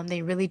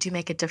 They really do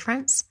make a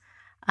difference.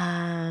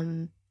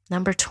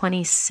 Number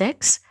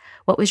 26,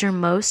 what was your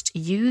most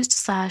used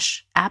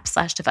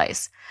 /app /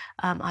 device?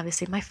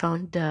 Obviously my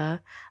phone, duh.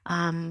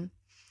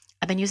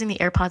 I've been using the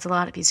AirPods a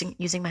lot. I've been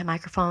using my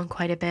microphone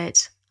quite a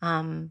bit.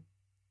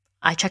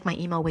 I check my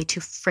email way too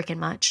freaking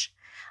much.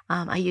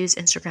 I use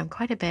Instagram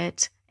quite a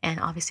bit,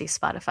 and obviously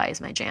Spotify is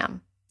my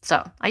jam.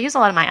 So I use a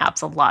lot of my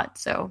apps a lot,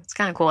 so it's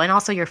kind of cool. And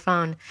also your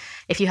phone,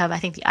 if you have, I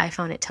think the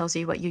iPhone, it tells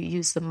you what you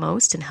use the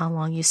most and how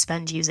long you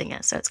spend using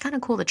it. So it's kind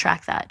of cool to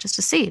track that just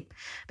to see,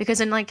 because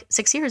in like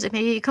 6 years, it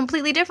may be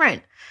completely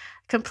different,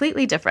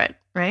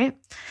 right?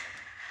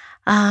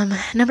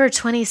 Number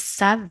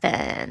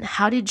 27,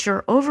 how did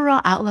your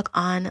overall outlook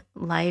on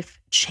life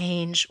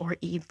change or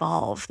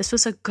evolve? This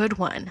was a good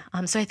one.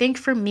 So I think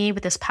for me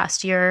with this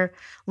past year,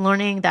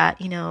 learning that,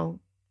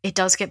 it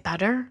does get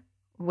better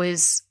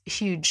was a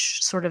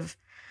huge sort of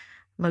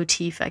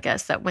motif, I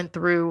guess, that went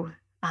through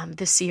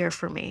this year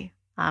for me.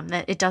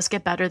 That it does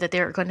get better, that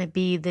there are going to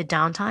be the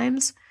down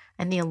times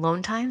and the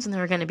alone times, and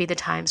there are going to be the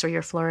times where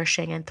you're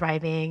flourishing and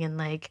thriving and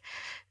like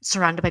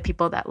surrounded by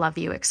people that love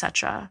you,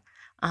 etc.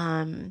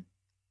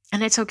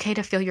 And it's okay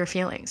to feel your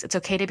feelings. It's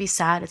okay to be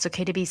sad. It's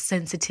okay to be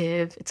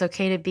sensitive. It's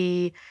okay to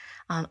be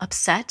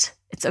upset.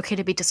 It's okay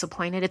to be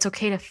disappointed. It's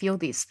okay to feel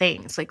these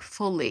things, like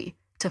fully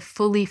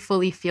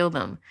feel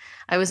them.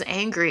 I was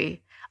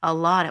angry a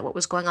lot at what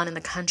was going on in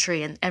the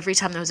country, and every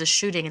time there was a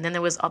shooting, and then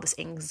there was all this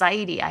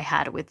anxiety I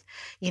had with,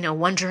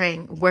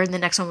 wondering where the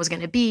next one was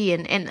going to be,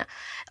 and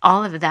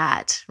all of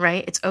that,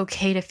 right? It's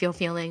okay to feel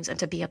feelings and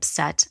to be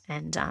upset,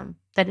 and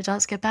that it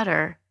does get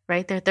better.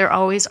 Right? There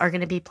always are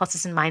going to be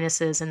pluses and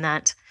minuses, and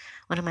that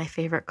one of my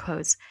favorite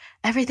quotes,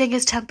 everything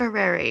is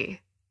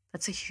temporary.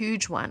 That's a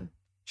huge one.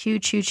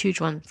 Huge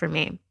one for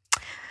me.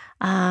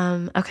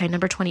 Okay,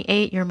 number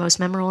 28, your most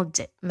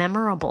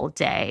memorable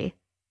day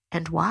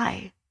and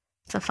why?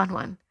 It's a fun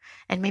one.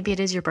 And maybe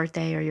it is your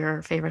birthday or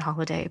your favorite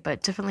holiday,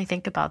 but definitely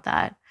think about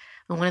that.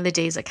 And one of the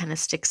days that kind of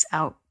sticks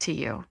out to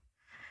you.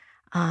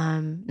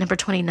 Number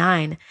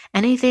 29,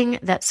 anything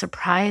that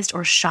surprised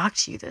or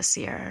shocked you this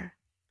year?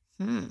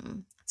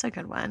 That's a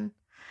good one.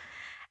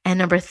 And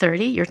number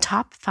 30, your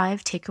top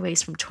 5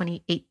 takeaways from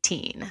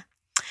 2018.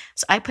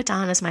 So I put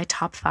down as my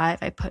top 5,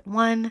 I put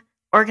 1,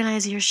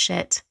 organize your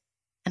shit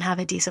and have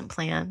a decent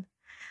plan.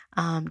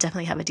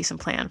 Definitely have a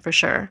decent plan for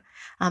sure.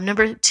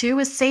 Number 2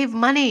 is save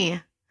money.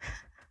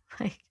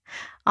 Like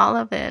all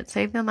of it,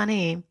 save the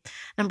money.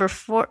 Number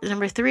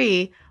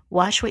 3,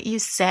 watch what you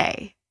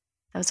say.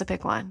 That was a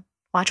big one.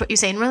 Watch what you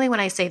say. And really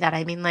when I say that,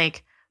 I mean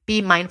like, be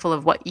mindful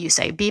of what you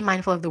say. Be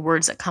mindful of the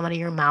words that come out of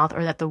your mouth,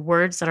 or that the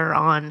words that are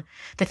on,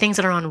 the things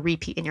that are on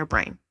repeat in your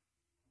brain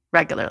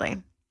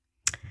regularly.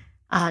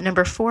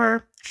 Number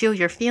 4, feel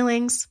your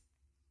feelings.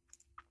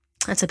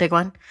 That's a big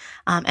one.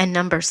 And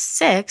number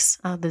 6,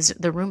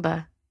 the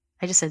Roomba.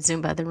 I just said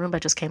Zumba. The Roomba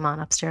just came on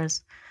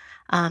upstairs.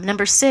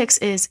 Number 6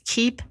 is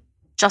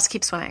just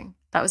keep swimming.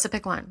 That was a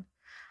big one.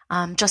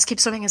 Just keep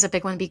swimming is a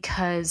big one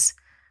because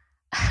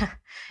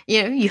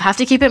you have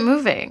to keep it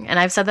moving. And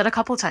I've said that a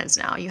couple times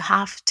now. You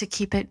have to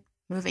keep it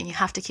moving. You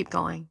have to keep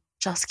going.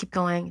 Just keep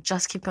going.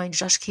 Just keep going.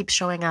 Just keep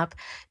showing up.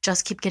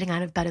 Just keep getting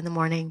out of bed in the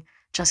morning.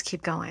 Just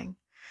keep going.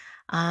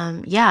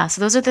 So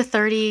those are the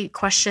 30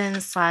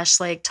 questions /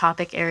 like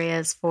topic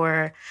areas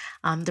for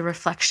the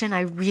reflection.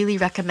 I really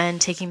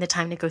recommend taking the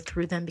time to go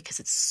through them because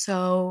it's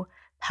so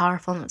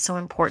powerful and it's so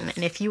important.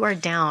 And if you are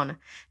down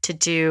to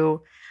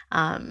do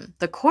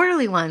the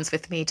quarterly ones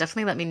with me,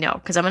 definitely let me know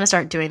because I'm going to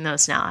start doing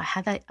those now. I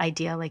had that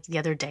idea like the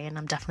other day and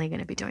I'm definitely going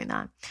to be doing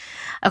that.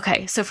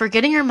 Okay, so for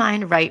getting your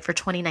mind right for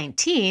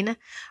 2019,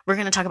 we're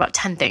going to talk about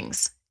 10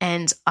 things.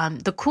 And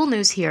the cool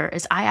news here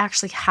is I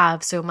actually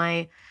have,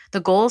 the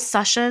goal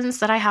sessions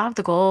that I have,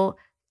 the goal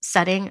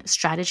setting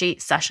strategy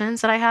sessions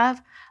that I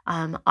have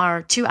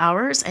are 2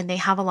 hours and they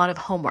have a lot of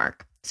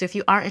homework. So if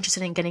you are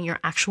interested in getting your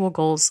actual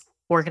goals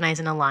organized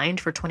and aligned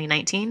for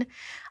 2019,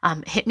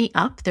 hit me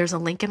up. There's a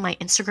link in my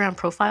Instagram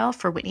profile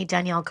for Whitney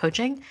Danielle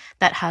Coaching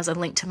that has a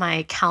link to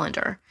my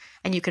calendar,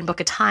 and you can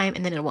book a time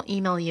and then it will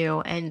email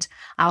you and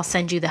I'll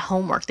send you the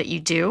homework that you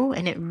do.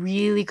 And it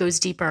really goes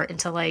deeper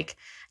into like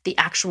the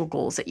actual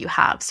goals that you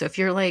have. So if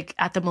you're like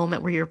at the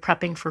moment where you're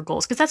prepping for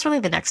goals, because that's really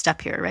the next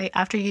step here, right?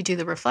 After you do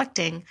the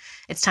reflecting,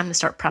 it's time to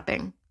start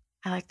prepping.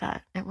 I like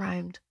that. It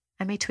rhymed.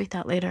 I may tweet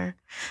that later.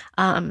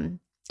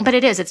 But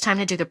it's time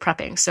to do the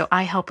prepping. So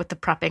I help with the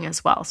prepping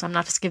as well. So I'm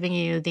not just giving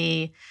you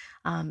the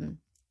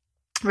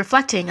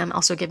reflecting, I'm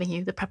also giving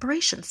you the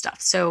preparation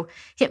stuff. So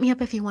hit me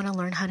up if you want to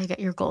learn how to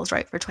get your goals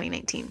right for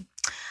 2019.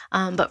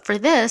 But for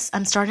this,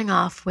 I'm starting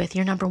off with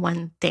your number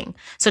one thing.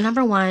 So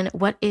number one,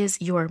 what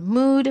is your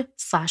mood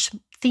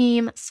 /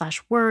 theme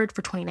 / word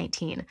for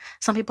 2019?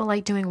 Some people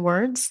like doing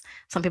words.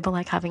 Some people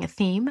like having a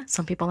theme.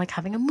 Some people like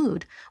having a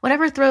mood.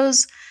 Whatever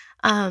blows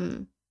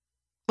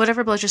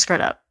your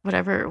skirt up,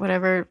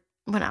 whatever.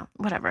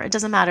 It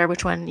doesn't matter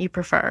which one you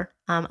prefer.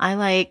 I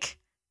like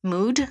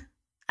mood.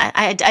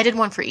 I did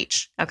one for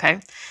each. Okay.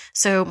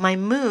 So my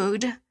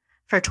mood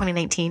for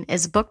 2019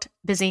 is booked,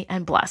 busy,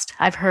 and blessed.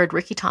 I've heard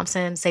Ricky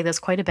Thompson say this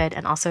quite a bit,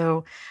 and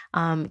also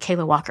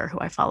Kayla Walker, who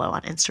I follow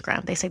on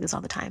Instagram. They say this all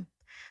the time.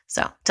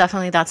 So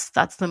definitely that's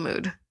the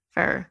mood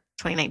for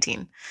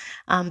 2019.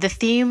 The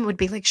theme would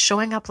be like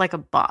showing up like a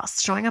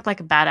boss, showing up like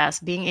a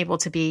badass, being able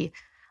to be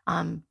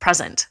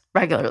present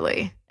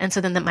regularly. And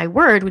so then my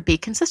word would be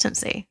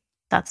consistency.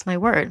 That's my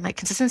word, my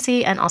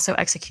consistency and also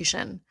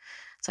execution.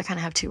 So I kind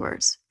of have 2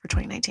 words for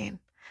 2019.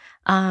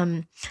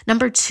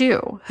 Number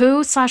 2,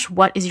 who /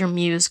 what is your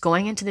muse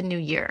going into the new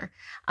year?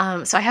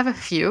 So I have a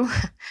few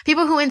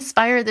people who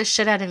inspire the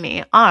shit out of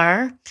me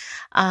are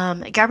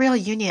Gabrielle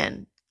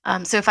Union.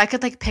 So if I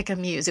could like pick a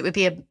muse, it would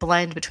be a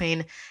blend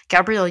between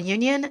Gabrielle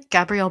Union,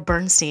 Gabrielle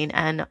Bernstein,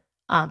 and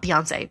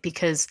Beyonce,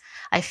 because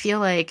I feel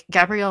like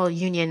Gabrielle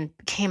Union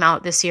came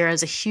out this year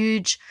as a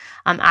huge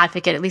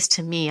advocate, at least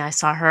to me. I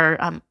saw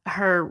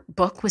her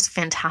book was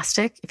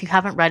fantastic. If you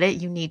haven't read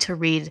it, you need to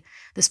read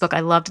this book.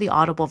 I loved the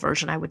Audible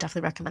version. I would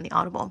definitely recommend the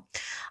Audible.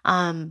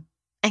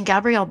 And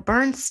Gabrielle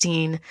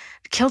Bernstein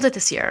killed it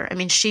this year. I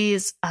mean,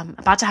 she's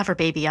about to have her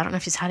baby. I don't know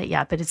if she's had it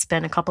yet, but it's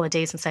been a couple of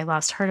days since I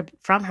last heard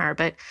from her.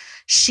 But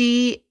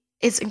she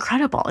is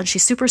incredible and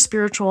she's super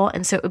spiritual.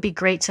 And so it would be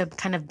great to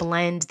kind of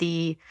blend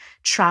the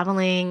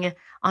traveling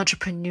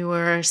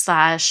entrepreneur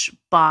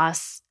 /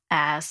 boss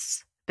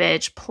ass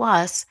bitch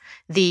plus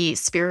the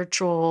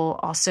spiritual,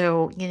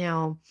 also, you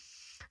know,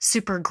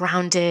 super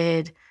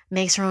grounded,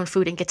 makes her own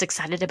food and gets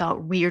excited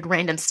about weird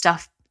random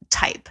stuff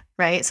type,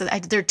 right? So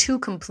they're two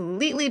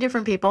completely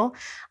different people,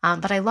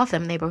 but I love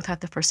them. They both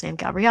have the first name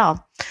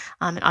Gabrielle.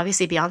 And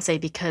obviously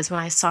Beyonce, because when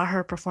I saw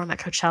her perform at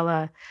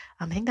Coachella,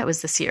 I think that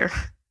was this year.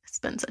 It's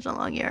been such a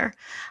long year.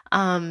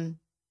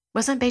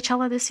 Wasn't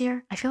Beychella this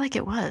year? I feel like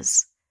it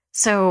was.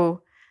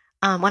 So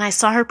when I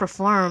saw her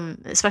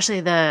perform,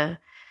 especially the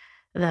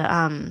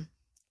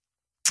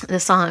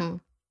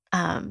song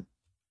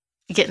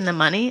Getting the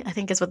Money, I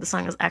think is what the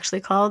song is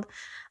actually called.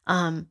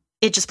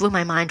 It just blew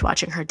my mind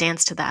watching her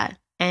dance to that.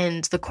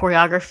 And the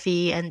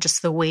choreography and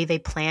just the way they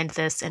planned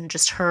this and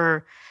just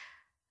her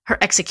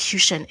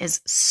execution is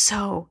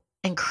so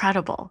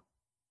incredible.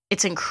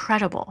 It's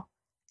incredible.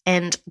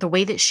 And the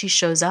way that she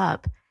shows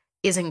up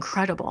is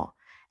incredible.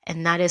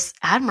 And that is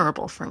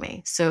admirable for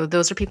me. So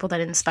those are people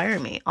that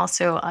inspire me.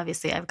 Also,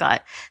 obviously, I've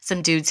got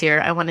some dudes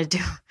here. I want to do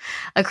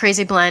a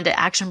crazy blend of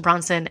Action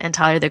Bronson and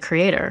Tyler, the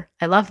Creator.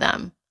 I love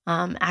them.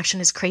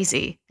 Action is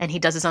crazy and he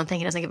does his own thing.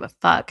 He doesn't give a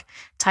fuck.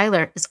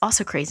 Tyler is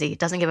also crazy. He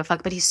doesn't give a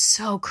fuck, but he's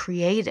so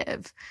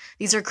creative.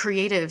 These are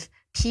creative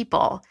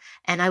people.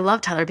 And I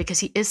love Tyler because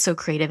he is so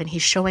creative and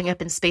he's showing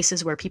up in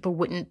spaces where people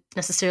wouldn't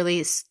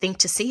necessarily think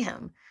to see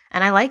him.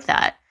 And I like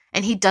that.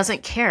 And he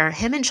doesn't care.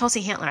 Him and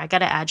Chelsea Handler, I got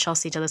to add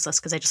Chelsea to this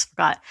list because I just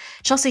forgot.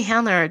 Chelsea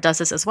Handler does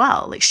this as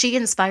well. Like, she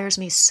inspires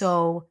me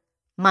so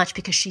much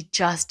because she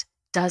just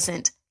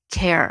doesn't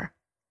care.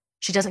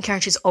 She doesn't care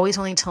and she's always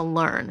willing to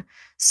learn.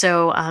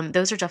 So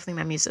those are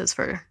definitely my muses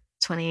for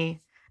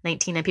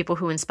 2019 and people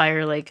who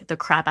inspire like the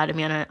crap out of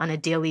me on a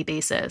daily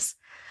basis.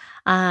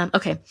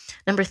 Okay,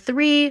 number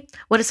 3,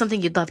 what is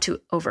something you'd love to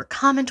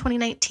overcome in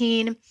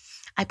 2019?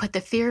 I put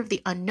the fear of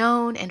the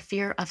unknown and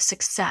fear of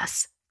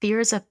success. Fear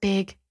is a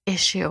big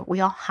issue.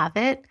 We all have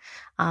it.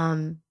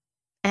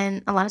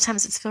 And a lot of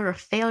times it's fear of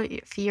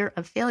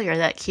failure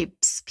that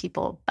keeps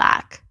people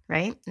back,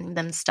 right? And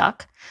them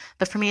stuck.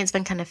 But for me, it's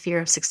been kind of fear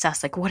of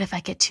success. Like, what if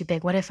I get too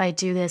big? What if I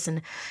do this?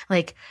 And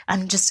like,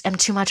 I'm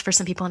too much for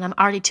some people and I'm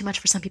already too much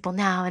for some people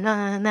now.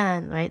 And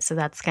then, right? So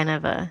that's kind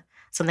of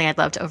something I'd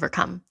love to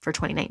overcome for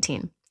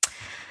 2019.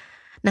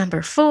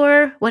 Number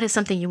 4, what is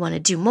something you want to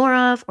do more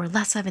of or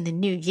less of in the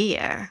new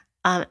year?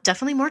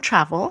 Definitely more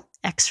travel,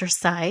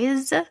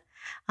 exercise.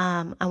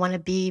 I want to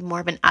be more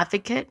of an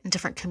advocate in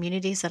different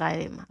communities that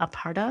I'm a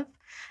part of.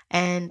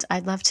 And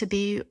I'd love to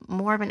be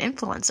more of an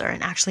influencer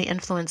and actually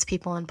influence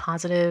people in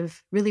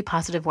positive, really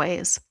positive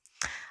ways.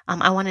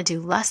 I want to do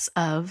less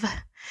of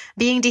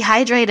being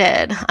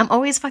dehydrated. I'm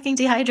always fucking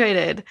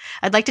dehydrated.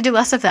 I'd like to do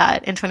less of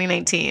that in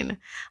 2019.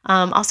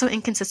 Also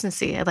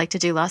inconsistency. I'd like to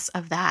do less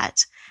of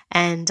that.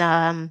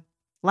 And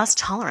less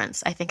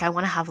tolerance. I think I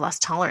want to have less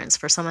tolerance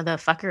for some of the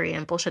fuckery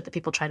and bullshit that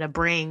people try to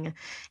bring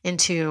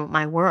into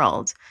my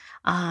world.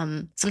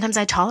 Sometimes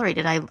I tolerate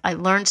it. I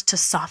learned to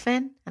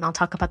soften, and I'll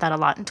talk about that a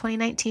lot in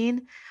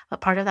 2019.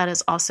 But part of that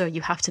is also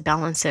you have to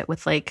balance it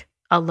with like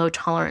a low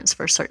tolerance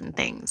for certain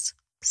things.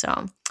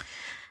 So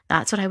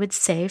that's what I would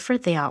say for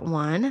that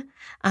one.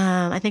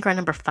 I think we're at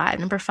number 5.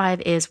 Number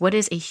 5 is, what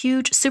is a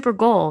huge super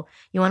goal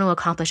you want to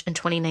accomplish in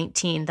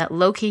 2019 that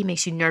low-key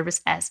makes you nervous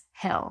as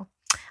hell?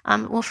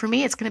 Well, for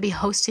me, it's going to be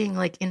hosting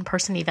like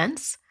in-person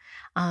events,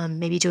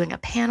 maybe doing a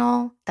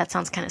panel. That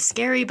sounds kind of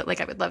scary, but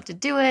like I would love to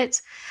do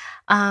it.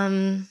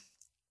 What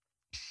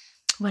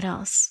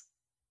else?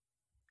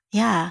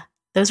 Yeah,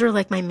 those were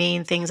like my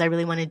main things I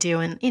really want to do.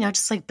 And, you know,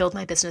 just like build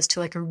my business to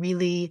like a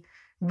really,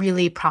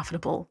 really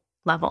profitable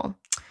level.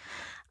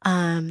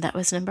 That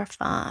was number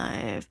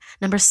 5.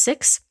 Number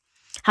 6,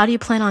 how do you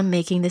plan on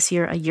making this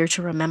year a year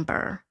to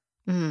remember?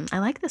 I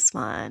like this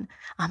one.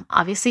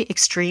 Obviously,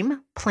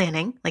 extreme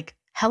planning, like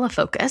hella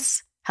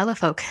focus. I love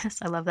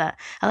that.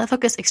 Hella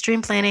focus,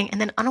 extreme planning,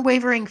 and then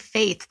unwavering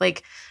faith,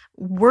 like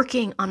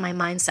working on my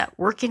mindset,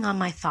 working on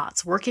my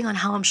thoughts, working on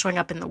how I'm showing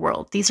up in the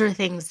world. These are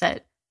things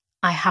that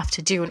I have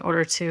to do in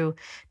order to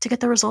get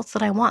the results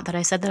that I want, that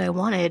I said that I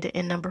wanted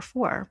in number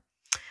 4,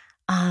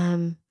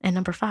 and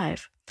number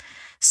 5.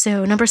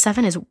 So number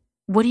 7 is,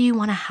 what do you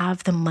want to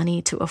have the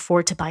money to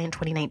afford to buy in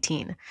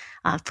 2019?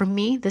 For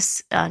me,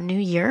 this new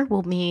year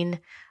will mean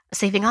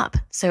saving up.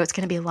 So it's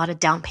going to be a lot of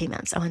down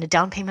payments. I want a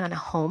down payment on a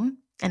home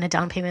and a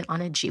down payment on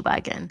a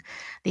G-Wagon.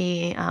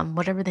 The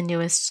whatever the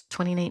newest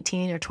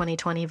 2019 or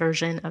 2020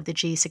 version of the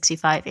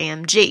G65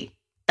 AMG.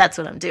 That's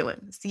what I'm doing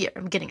this year.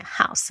 I'm getting a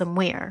house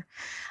somewhere.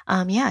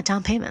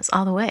 Down payments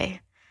all the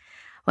way.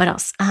 What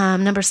else?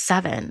 Number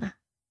 7.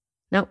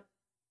 Nope.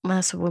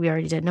 That's what we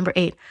already did. Number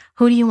 8,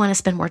 who do you want to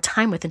spend more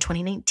time with in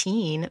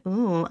 2019?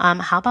 Ooh,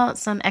 how about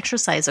some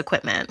exercise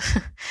equipment?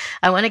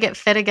 I want to get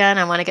fit again.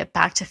 I want to get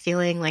back to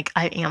feeling like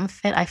I am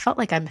fit. I felt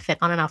like I'm fit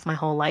on and off my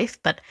whole life,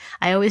 but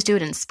I always do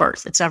it in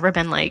spurts. It's never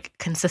been like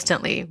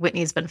consistently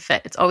Whitney's been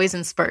fit. It's always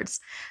in spurts.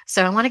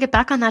 So I want to get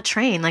back on that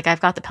train. Like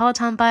I've got the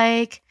Peloton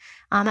bike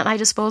at my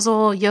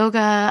disposal,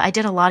 yoga. I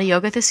did a lot of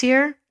yoga this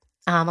year,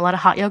 a lot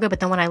of hot yoga, but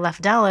then when I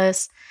left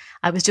Dallas,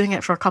 I was doing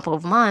it for a couple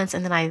of months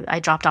and then I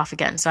dropped off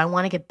again. So I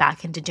want to get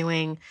back into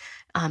doing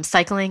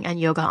cycling and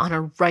yoga on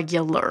a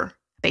regular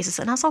basis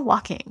and also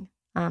walking.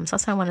 So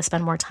that's what I want to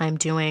spend more time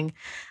doing.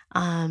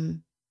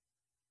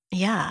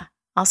 Yeah.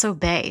 Also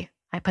Bay.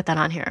 I put that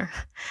on here.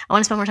 I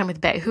want to spend more time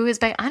with Bay. Who is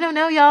Bay? I don't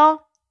know,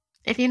 y'all.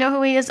 If you know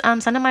who he is,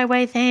 send him my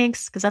way.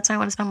 Thanks. Because that's what I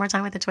want to spend more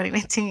time with in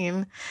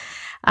 2019.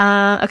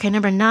 Okay.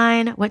 Number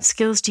 9, what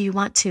skills do you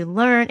want to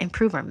learn,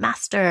 improve, or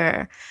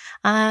master?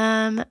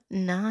 9,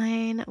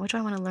 what do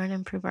I want to learn,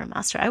 improve, or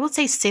master? I would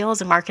say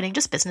sales and marketing,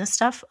 just business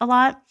stuff a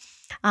lot.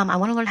 I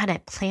want to learn how to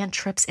plan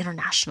trips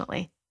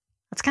internationally.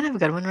 That's kind of a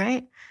good one,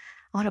 right?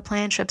 I want to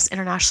plan trips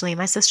internationally.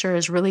 My sister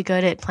is really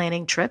good at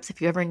planning trips.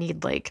 If you ever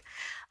need like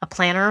a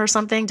planner or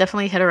something,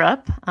 definitely hit her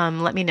up.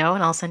 Let me know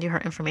and I'll send you her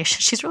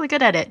information. She's really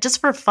good at it,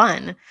 just for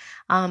fun.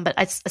 But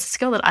it's a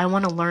skill that I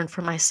want to learn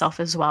for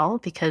myself as well,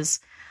 because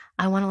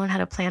I want to learn how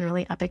to plan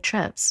really epic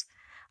trips.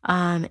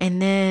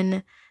 And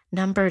then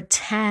number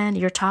 10,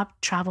 your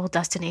top travel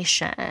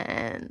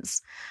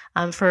destinations.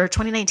 For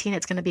 2019,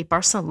 it's going to be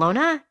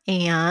Barcelona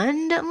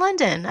and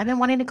London. I've been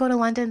wanting to go to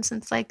London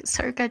since like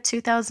circa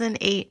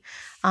 2008.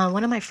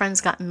 One of my friends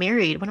got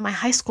married. One of my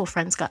high school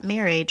friends got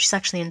married. She's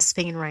actually in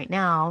Spain right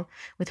now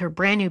with her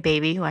brand new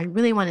baby, who I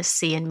really want to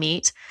see and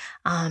meet.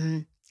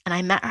 And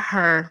I met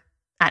her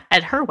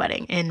at her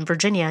wedding in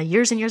Virginia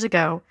years and years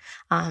ago.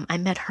 I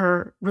met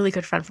her really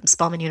good friend from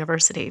Spelman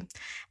University.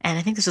 And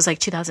I think this was like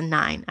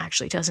 2009,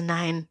 actually.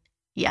 2009.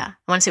 Yeah.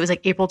 I want to say it was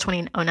like April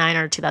 2009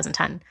 or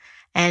 2010.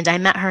 And I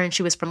met her and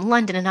she was from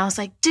London. And I was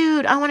like,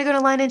 dude, I want to go to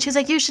London. She was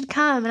like, you should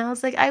come. And I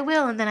was like, I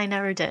will. And then I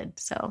never did.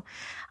 So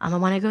I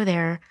want to go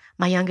there.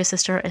 My youngest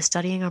sister is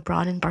studying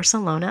abroad in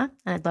Barcelona.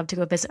 And I'd love to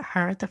go visit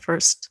her at the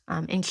first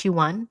in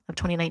Q1 of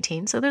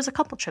 2019. So there's a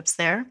couple trips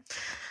there.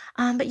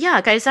 But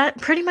yeah, guys, that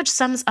pretty much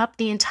sums up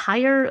the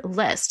entire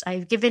list.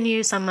 I've given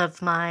you some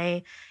of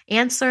my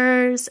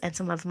answers and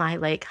some of my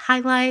like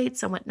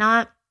highlights and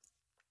whatnot.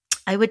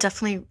 I would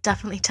definitely,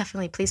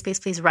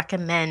 please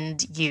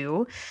recommend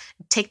you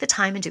take the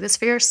time and do this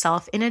for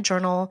yourself in a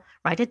journal,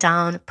 write it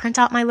down, print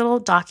out my little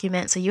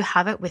document so you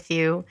have it with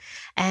you,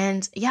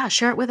 and yeah,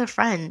 share it with a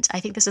friend. I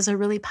think this is a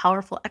really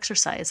powerful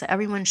exercise that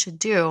everyone should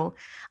do.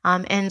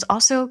 And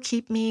also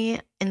keep me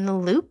in the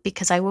loop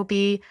because I will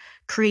be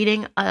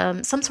creating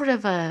some sort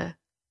of a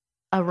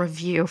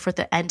review for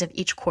the end of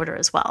each quarter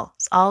as well.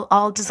 So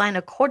I'll design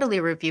a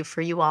quarterly review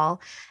for you all,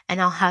 and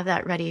I'll have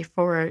that ready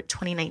for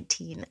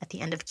 2019 at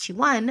the end of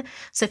Q1.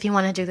 So if you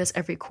want to do this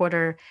every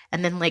quarter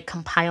and then like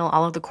compile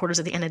all of the quarters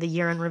at the end of the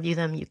year and review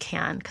them, you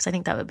can, because I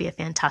think that would be a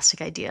fantastic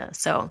idea.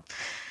 So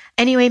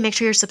anyway, make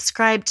sure you're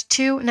subscribed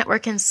to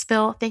Network and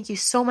Spill. Thank you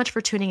so much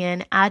for tuning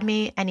in. Add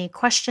me any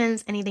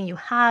questions, anything you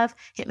have.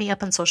 Hit me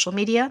up on social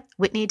media.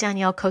 Whitney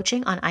Danielle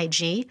Coaching on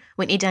IG,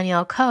 Whitney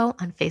Danielle Co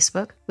on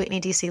Facebook, Whitney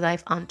DC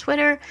Life on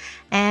Twitter.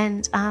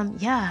 And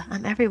yeah,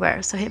 I'm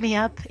everywhere. So hit me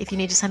up if you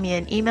need to send me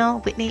an email,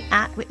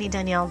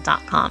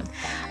 whitney@whitneydanielle.com.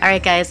 All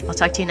right, guys, I'll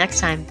talk to you next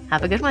time.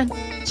 Have a good one.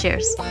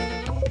 Cheers.